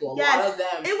high school. A lot of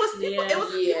them. It was people. It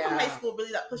was people from high school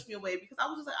really that pushed me away because I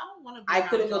was just like, I don't want to be. I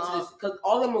couldn't go to this because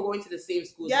all of them were going to the same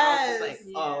school. Yes. So I was just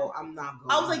like, oh, I'm not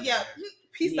going. I was like,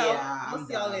 peace out. We'll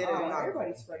see y'all later.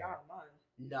 Everybody's spread out, man.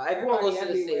 No, everyone goes to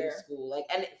the same school. Like,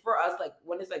 and for us, like,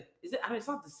 when it's like, it's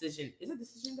not decision. Is it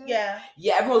decision day? Yeah.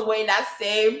 Yeah, everyone's wearing that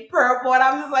same purple, and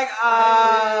I'm just like,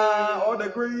 or the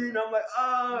green. I'm like,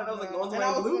 and I was like, no one's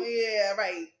wearing blue. Yeah,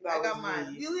 right. I got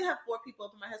mine. We only have 4 people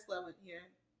up in my high school that went here.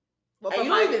 But And for you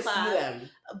my don't even class, see them.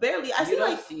 barely. I You see don't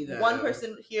like see them. one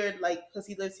person here, like because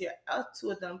he lives here. Two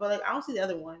of them, but like I don't see the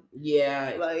other one.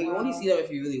 Yeah, Like, you only see them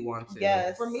if you really want to.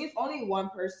 Yes. For me, it's only one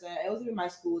person. It wasn't even my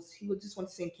school. He would just went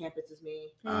to the same campus as me.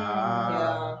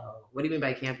 Yeah. What do you mean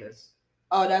by campus?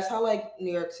 Oh, that's how like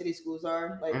New York City schools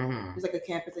are. Like Mhm. there's like a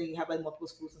campus and you have like multiple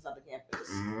schools inside the campus.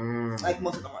 Mm. Like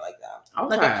most of them are like that.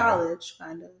 Like a college,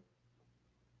 kind of.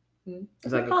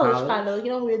 It's like a college, college? kind of.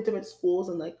 You know, we have different schools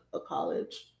and like a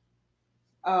college.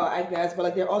 Oh, I guess, but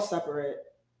like they're all separate.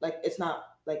 Like it's not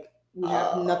like we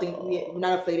have nothing. We're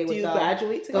not affiliated Do with you them.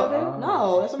 graduate together?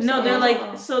 No, that's what I'm No, saying. they're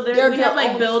like so They're we their have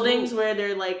like own buildings school. where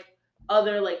they're like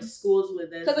other like schools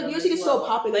within. Because like them New York City as is well. so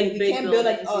popular, Like we big can't build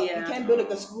like buildings, we can't build like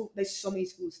a school. There's so many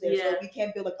schools there, Yeah. so we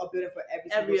can't build like a building for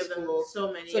every every single of them, school.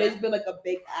 so many. So they just build like a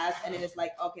big ass, and then it's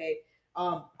like okay,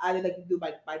 either like you do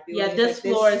by buildings. Yeah, this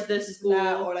like, floor is this school,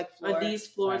 that, or like floor. or these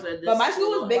floors are this. But my school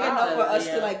was big Wow. enough for us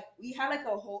Yeah. to like. We had like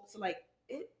a whole. So like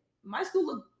it. My school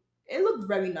looked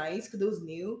very nice because it was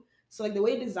new. So like the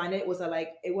way they designed it was that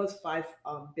like it was 5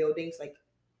 buildings, like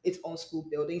its own school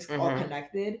buildings, all Mhm.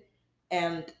 connected,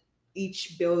 and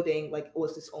each building like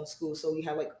was its own school. So you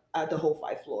have like the whole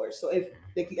 5 floors. So if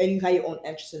like, and you had your own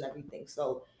entrance and everything.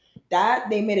 So that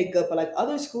they made it good. But like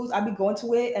other schools, I'd be going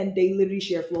to it and they literally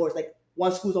share floors. Like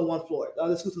one school's on one floor, the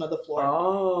other school's on another floor.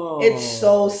 Oh. It's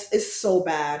so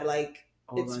bad. Like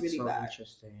it's that's really so bad.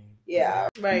 Interesting. Yeah.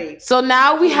 Right. So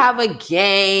now we have a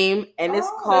game, and it's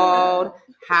Oh. called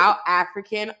How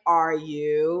African Are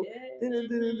You?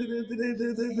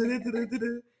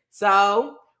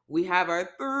 So we have our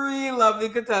 3 lovely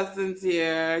contestants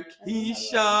here.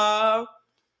 Keisha,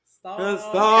 Star.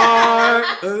 Star,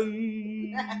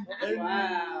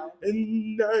 Wow.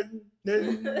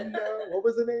 what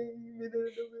was the name?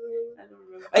 I don't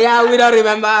remember. Yeah, we don't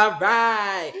remember.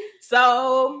 Right.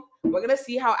 So we're gonna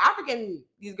see how African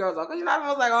these girls are. Because you know,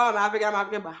 everyone's like, "Oh, I'm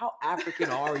African," but how African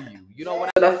are you? You know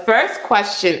what? The first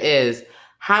question is,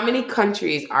 how many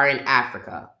countries are in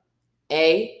Africa?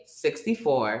 A,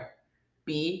 64,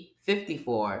 B,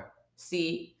 54,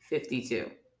 C,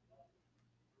 52.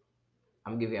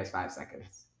 I'm gonna give you guys 5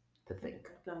 seconds to think.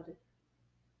 Got it.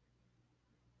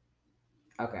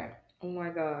 Okay. Oh my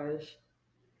gosh.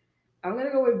 I'm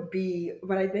gonna go with B,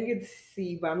 but I think it's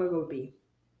C, but I'm gonna go with B.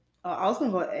 Oh, I was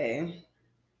gonna go A.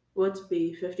 What's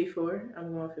B? 54.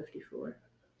 I'm going 54.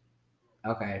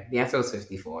 Okay. The answer was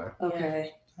 54.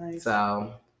 Okay. Nice.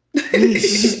 So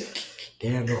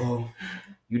damn, Nicole,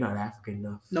 you're not African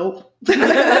enough. Nope.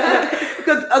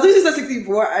 Because I was just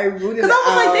 64, I rooted Because I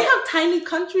was like, they out. have tiny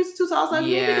countries too, so I was like,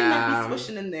 maybe they Yeah. might be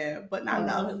swishing in there, but not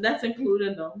enough. That's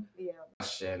included though. Yeah.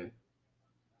 Question.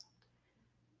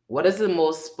 What is the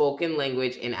most spoken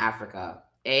language in Africa?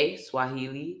 A,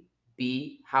 Swahili,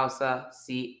 B, Hausa,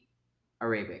 C,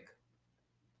 Arabic.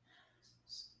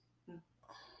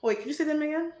 Wait, can you say them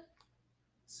again?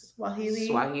 Swahili.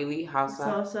 Swahili, Hausa,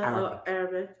 Salsa Arabic. or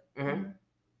Arabic. Mhm.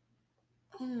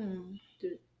 Hmm.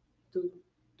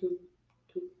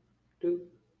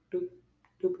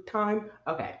 Time.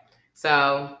 Okay. So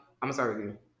I'm gonna start with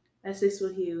you. I say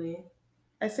Swahili.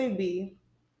 I say B.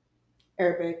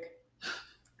 Arabic.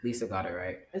 Lisa got it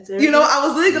right. It's You know, I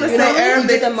was literally gonna You know, say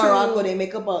Arabic in Morocco, too. they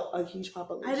make up a huge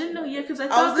population. I didn't know. Yeah, because I I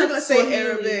thought was literally that's gonna say Swahili,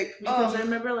 Arabic. because Oh. I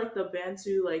remember like the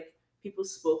Bantu people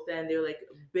spoke that and they were like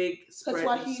big Because spread.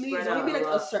 Swahili spread is only out be like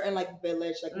lot. a certain like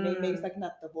village, like maybe it's like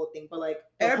not the whole thing, but like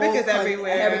the Arabic whole is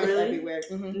everywhere. Arabic is Really? everywhere.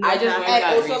 Mhm. No, I just that- learned And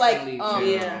that also, like, recently, um, too.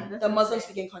 yeah, The that's Muslim insane.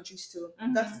 speaking countries too.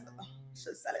 Mhm. That's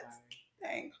should have said it.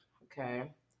 Dang.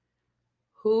 Okay.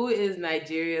 Who is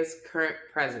Nigeria's current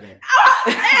president?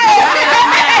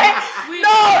 We No.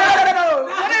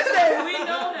 What is this? We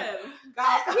know him.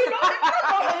 We know him.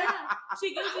 Yeah.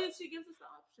 She gives us the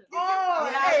option. Oh,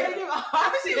 Yeah, hey. I give you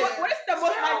Let me see, what is the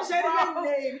most Chill, Nigerian bro.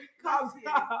 name? Calm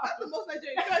down. Not the most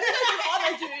Nigerian. Because I said it's all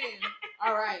Nigerian.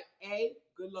 All right. A.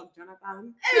 Good luck,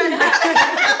 Jonathan.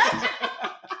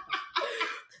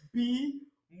 B.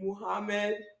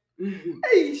 Muhammad.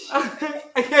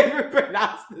 I can't even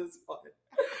pronounce this one.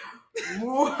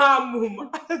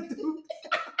 Muhammadu.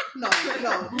 No,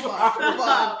 move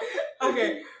on.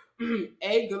 Okay.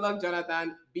 A. Good luck,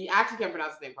 Jonathan. B. I actually can't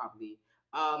pronounce his name properly.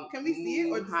 Can we see it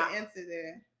or just the Muha- answer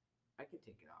there? I can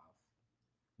take it off.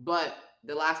 But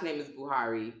the last name is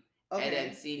Buhari. And then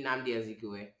Okay. C. Nnamdi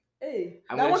Ezekwe. Hey,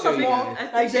 I'm that gonna was show a you more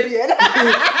guys. Nigerian.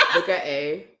 Look at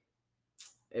A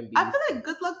and B. I feel like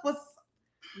Good Luck was.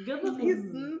 Good luck. He's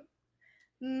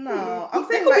no. I'm It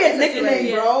saying could be a like- nickname,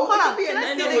 Yeah. bro. Hold It on, could be a can I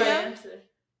see it nickname. again?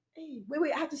 Hey,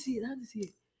 wait, I have to see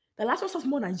it. The last one sounds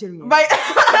more Nigerian. Right.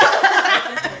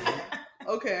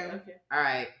 okay. Okay. All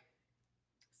right.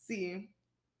 C.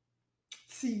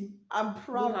 See, I'm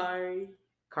proud. Buhari.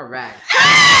 Correct.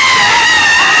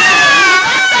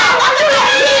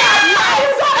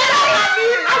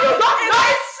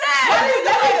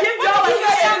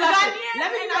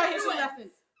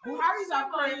 Buhari's our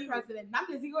current president.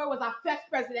 Nnamdi Ezekwe was our first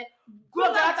president.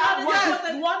 Goodluck Jonathan was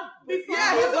Jonathan the one before.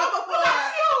 Yeah, he's one before.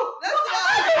 That's you. That's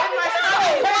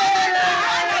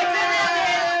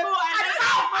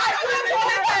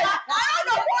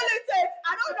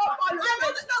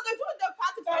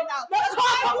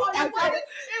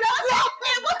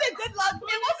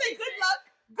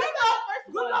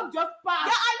Goodluck just passed.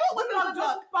 Yeah, I know it wasn't Goodluck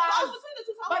just passed. But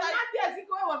But Nnamdi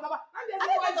Ezekwe was number. Nnamdi I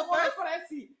Ezekwe was the think first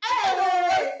presidency.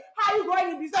 Hey, how you going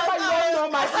in December? You don't know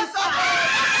my sister.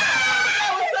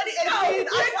 That was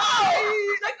 2018. I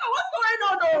know. What's going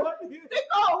on, though? What's going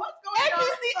on?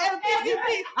 APC and PDP.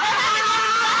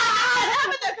 I'm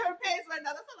in the campaigns right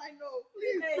now. That's all I know.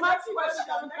 Please. Next question.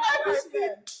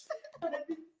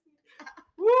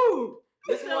 Woo!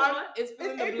 This So one what? is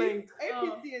fill in the blank. APC and Fill in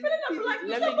the PDP. blank.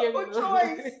 Let me give you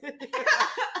choice.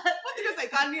 What did you say?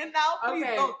 Ghanaian now? Please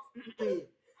Okay. don't.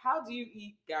 How do you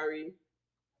eat gari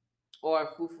or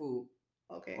fufu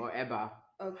Okay. or eba?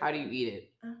 Okay. How do you eat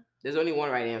it? There's only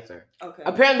one right answer. Okay.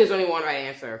 Apparently, there's only one right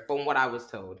answer from what I was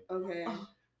told. Okay.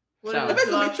 What So- are That the is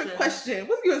a two trick options? question.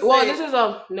 What you gonna say? Well, this is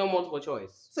a no multiple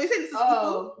choice. So you say this is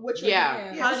Oh, which Yeah.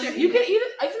 one? Yeah. How do You can eat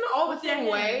it. Isn't it all the With your same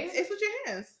hands. way? fufu? It's with your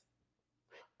hands.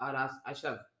 Oh, that's I should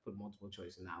have put multiple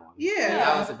choice in that one. Yeah.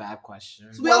 That was a bad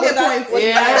question. So we all get that- points.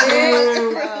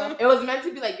 Yeah. It was meant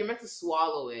to be like you're meant to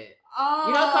swallow it. Oh,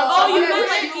 You know, Oh, you Yeah, meant like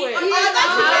like you eat. would.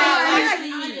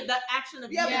 Oh, the action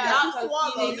of Yeah, eating, because not you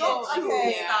swallow, eating you don't it. chew.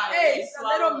 Okay. Yeah. Hey, You it's a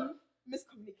swallow. little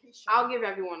miscommunication. I'll give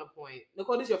everyone a point.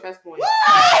 Nicole, this is your first point.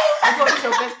 Nicole, this is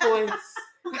your first points.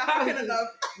 African enough.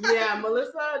 Yeah,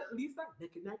 Melissa, Lisa, neck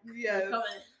and neck. Yes. Come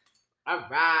in. All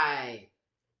right.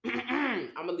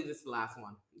 I'm gonna leave this to the last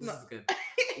one. This No. is good.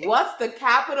 What's the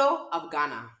capital of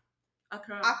Ghana?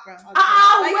 Accra. Accra. Okay.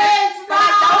 Ah, Like, wait,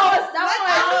 That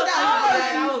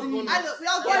was was bonus. I know, we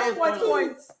all That get was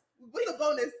points. What's the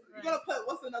bonus? You're gonna put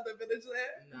what's another village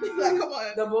there? Like, come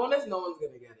on. The bonus, no one's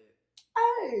gonna get it.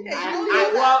 Hey. Hey, you know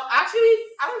that. Well, actually,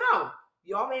 I don't know.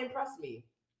 Y'all may impress me.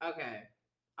 Okay.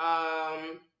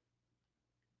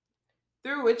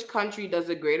 Through which country does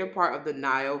the greater part of the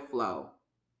Nile flow?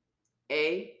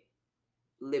 A.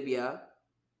 Libya.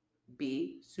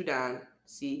 B. Sudan.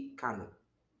 C. Kanu.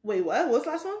 Wait, what? What's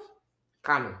the last one?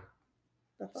 Kanu.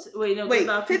 Wait, no. Wait, give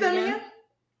the say options that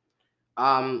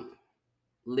again.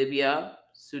 Libya,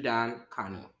 Sudan,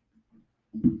 Kanu.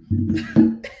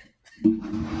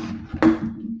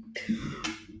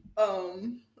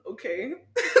 Okay.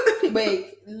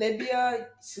 Wait, Libya,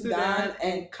 Sudan,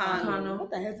 and Kano. Kano.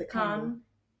 What the hell is a Kano? Khan.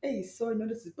 Hey, sorry, no,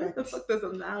 this is What the fuck does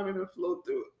a Nile River flow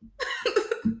through?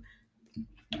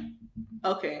 Okay.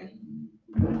 Okay.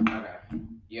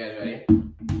 You guys ready?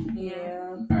 Yeah.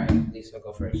 All right. Lisa,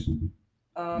 go first.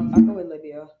 I'll go with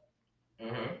Libya.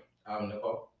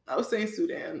 Nicole. I was saying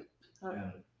Sudan.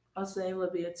 I'll say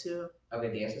Libya too. Okay,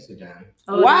 the answer is Sudan.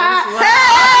 Oh, What?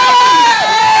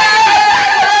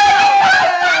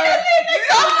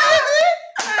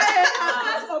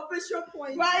 That's official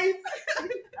point. Right.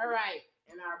 All right.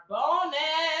 And our bonus.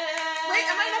 Wait,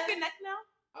 am I neck and neck now?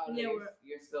 Oh, no, Yeah,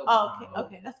 you're still. Oh, okay. behind.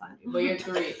 Okay, that's fine. But you're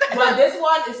 3. But this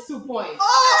one is 2 points.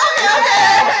 Oh,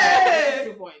 This okay. is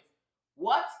 2 points.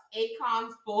 What's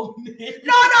Akon's full name?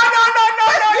 No.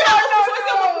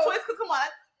 Choice, come on.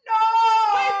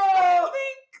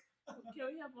 Can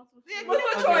we have multiple Yeah, choice?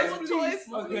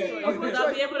 multiple Okay. choice. Okay. Would I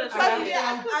be able to Okay. try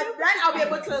Yeah. Then I'll be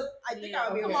able to. I think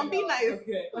I'll be Come able on, to. be nice,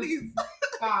 Okay. please.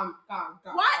 Calm.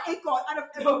 Why Akon out of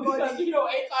Because everybody? you know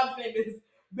Akon's name is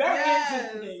very Yes,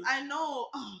 interesting. I know.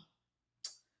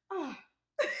 Why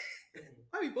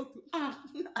we both do? Oh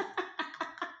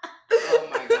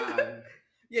my god.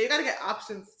 Yeah, you gotta get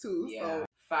options too. Yeah.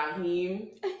 Fahim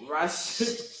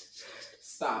Rashid.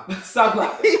 Stop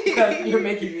laughing because you're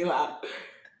making me laugh.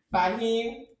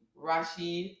 Fahim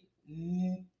Rashid.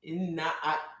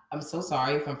 I'm so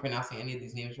sorry if I'm pronouncing any of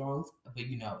these names wrong, but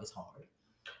you know it's hard.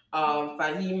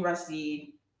 Fahim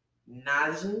Rashid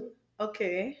Najm,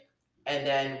 Okay. and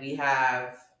then we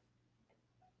have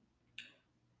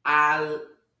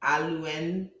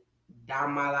Aluen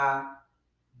Damala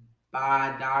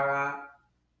Badara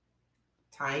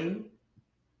Time,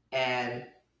 and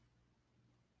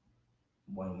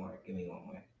one more. Give me one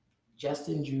more.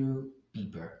 Justin Drew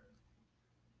Bieber.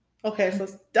 Okay, so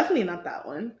it's definitely not that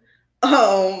one.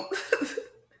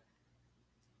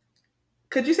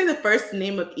 Could you say the first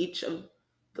name of each of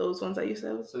those ones that you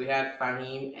said? So we had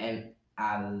Fahim and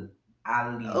Ali.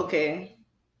 Okay,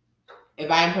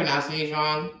 If I am pronouncing these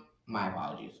wrong, my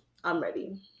apologies. I'm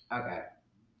ready. Okay.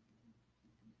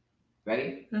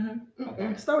 Ready? Mm-hmm.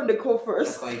 Okay. Start with Nicole That's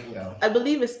first. why you can go. I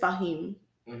believe it's Fahim.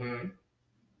 Mm-hmm.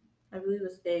 I believe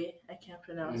it's A. I can't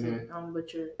pronounce it. I'm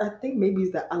butchered. I think maybe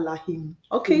it's the Allahim.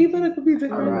 Okay, you better be All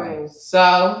different. right.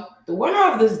 So the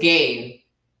winner of this game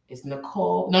is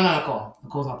Nicole. No, not Nicole.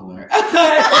 Nicole's not the winner. No,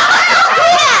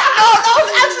 that was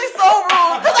actually so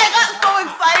rude because I got so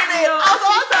excited. No, I was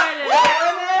all excited.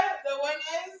 The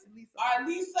winners are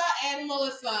Lisa and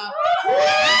Melissa.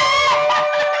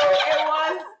 It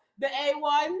was the A1.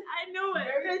 I knew it.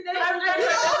 I didn't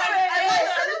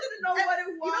know what it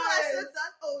You know what I should was. have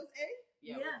done? Oh, it was A?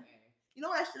 Yeah. You know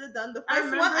what I should have done? The I first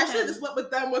one, remember I should have him. just went with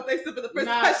them what they said for the first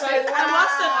Nah, question. so I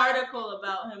watched an article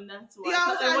about him. That's why. Yeah, I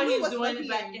was And like, what I knew he's what's doing what he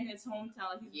back is. in his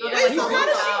hometown. He's Yeah. building Wait, so a how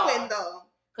did hometown. she win though?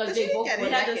 Because She they both didn't get were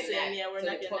We had neck the and same, neck. yeah, we're So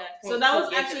neck and the neck. point So that was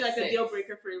took it actually to like a 6. deal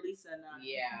breaker for Lisa now.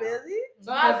 Yeah. Really?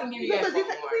 So I can give you guys Because you one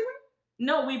more. technically win?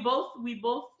 No, we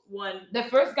both won. The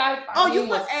first guy. Oh, you Fahim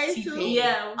put was A T-Pain. too?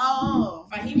 Yeah. Oh.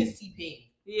 Fahim is T-Pain.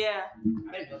 Yeah.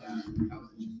 I didn't know that. That was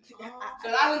interesting.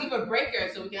 So that would give a breaker,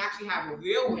 so we can actually have a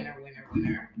real winner.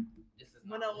 This is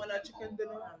not Winner, chicken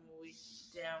dinner. I'm weak.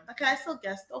 Damn. Okay, I still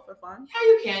guessed though for fun. Yeah,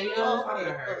 you can. You know, Oh, it's not okay,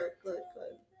 gonna hurt. good.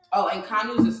 Oh, and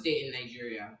Kanu is a state in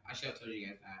Nigeria. I should have told you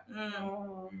guys that.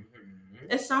 Mm.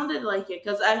 Mhm. It sounded like it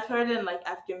because I've heard in like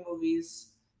African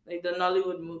movies, like the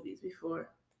Nollywood movies before.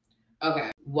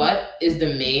 Okay. What is the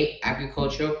main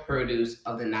agricultural produce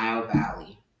of the Nile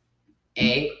Valley?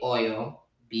 A. Oil.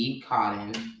 B.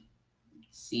 Cotton.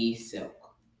 C. Silk.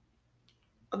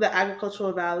 Of the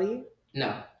agricultural valley.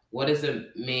 No. What is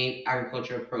the main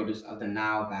agricultural produce of the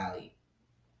Nile Valley?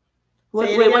 What,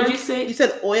 Say it wait, again. what'd you say? You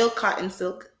said oil, cotton,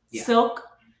 silk. Yeah. Silk?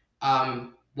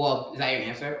 Well, is that your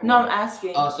answer? No, Or- I'm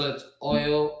asking. Oh, so it's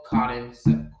oil, cotton,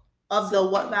 silk Of the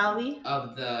what valley?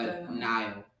 of the The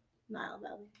Nile. Nile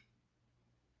Valley.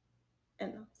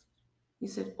 And You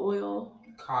said oil.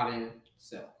 Cotton,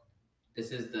 silk.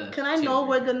 This is the. can I know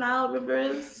where the Nile River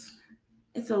is?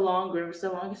 It's a long river. It's the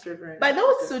longest river. I know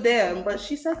it's Sudan, but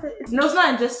she said that it's No, it's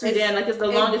not just Sudan. Like it's the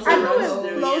longest I river. know runs it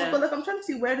through, flows, yeah. but like I'm trying to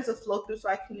see where does it flow through so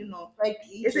I can, Like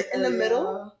Is it in the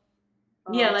middle?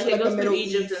 Yeah, like to, it goes the through Middle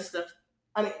Egypt East. and stuff.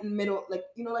 I mean, middle, like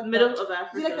like Middle the, of see,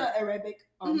 Africa. like the Arabic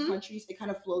Mhm. countries. It kind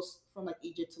of flows from like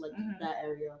Egypt to like Mhm. that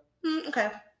area. Okay.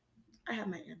 I have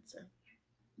my answer.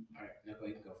 All right, Nicole,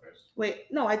 you can go first. Wait,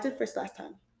 no, I did first last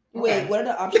time. Wait, what are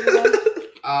the options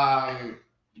again?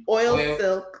 Oil, Oil.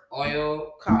 silk.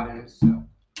 Oil, cotton, silk.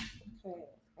 Okay.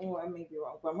 Oh, I may be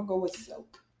wrong, but I'm gonna go with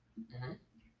silk.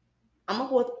 I'm gonna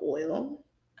go with oil.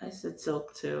 I said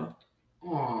silk too.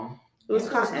 Oh, It was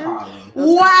cotton. Wow!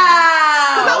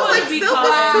 I was like, would be silk was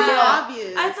too cotton.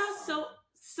 obvious. I thought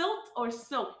silk or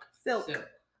silk. silk. silk.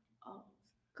 Oh.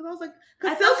 Because I was like, I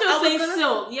because thought silk, you were I was saying gonna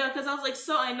silk. Yeah, because I was like,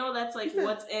 so I know that's like You said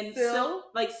what's in silk? silk.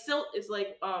 Like silk is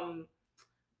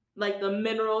like the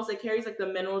minerals. It carries like the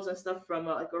minerals and stuff from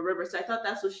like a river. So I thought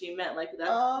that's what she meant. Like that's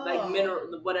like Oh.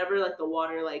 mineral, whatever, like the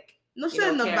water, like No, she you said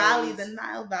know, in the valley, carries. the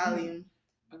Nile Valley.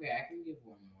 Okay, I can give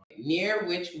one more. Near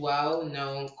which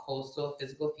well-known coastal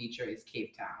physical feature is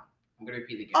Cape Town? I'm gonna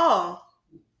repeat again. Oh,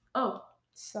 oh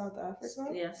South Africa.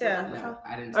 yeah, South Yeah. Africa. No,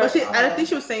 I didn't. Or but say she, that. I didn't think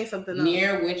she was saying something else.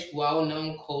 Near which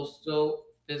well-known coastal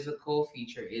physical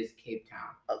feature is Cape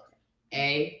Town? Okay.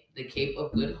 A. The Cape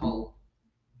of Good Hope.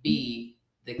 B.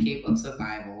 The Cape of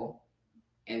Survival.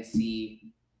 And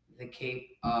C. The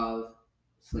Cape of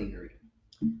Slavery.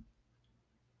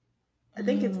 I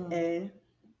think it's A.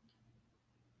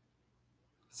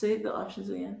 Say the options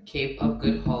again. Cape of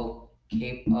Good Hope,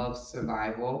 Cape of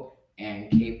Survival,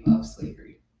 and Cape of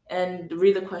Slavery. And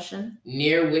read the question.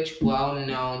 Near which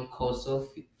well-known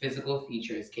coastal physical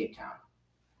feature is Cape Town?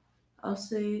 I'll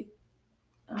say,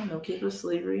 I don't know, Cape of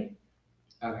Slavery.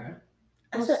 Okay.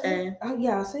 I said A. Oh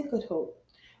yeah, I'll say Good Hope.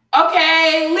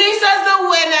 Okay, Lisa's the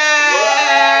winner!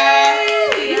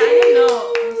 Yeah, I didn't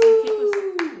know. I said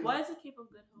Cape of, why is it Cape of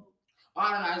Good Hope? Oh,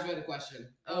 I don't know. I just read the question.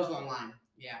 It was online.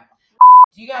 Yeah.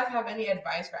 Do you guys have any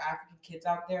advice for African kids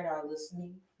out there that are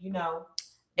listening? You know,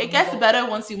 It gets better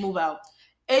once you move out.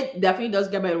 It definitely does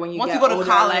get better when you Once get you go to older.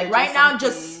 college. Like, or right now, something.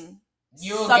 just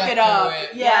You'll suck get it up. through it.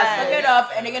 Yeah, suck Yeah. it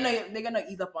up, and they're gonna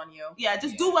ease up on you. Yeah,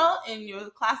 just do well in your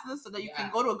classes so that you can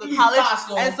Yeah. go to a good Easy college pass,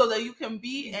 and so that you can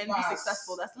be Easy and be pass.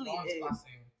 successful. That's really Long it.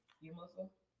 passing. You, Melissa?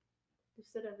 You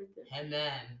said everything.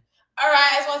 Amen. All right,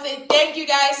 I just want to say thank you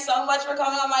guys so much for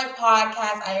coming on my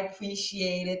podcast. I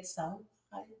appreciate it so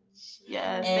much.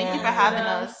 Yes, thank you for having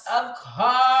us. Of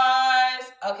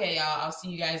course. Okay, y'all. I'll see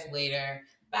you guys later.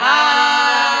 Bye.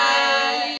 Bye.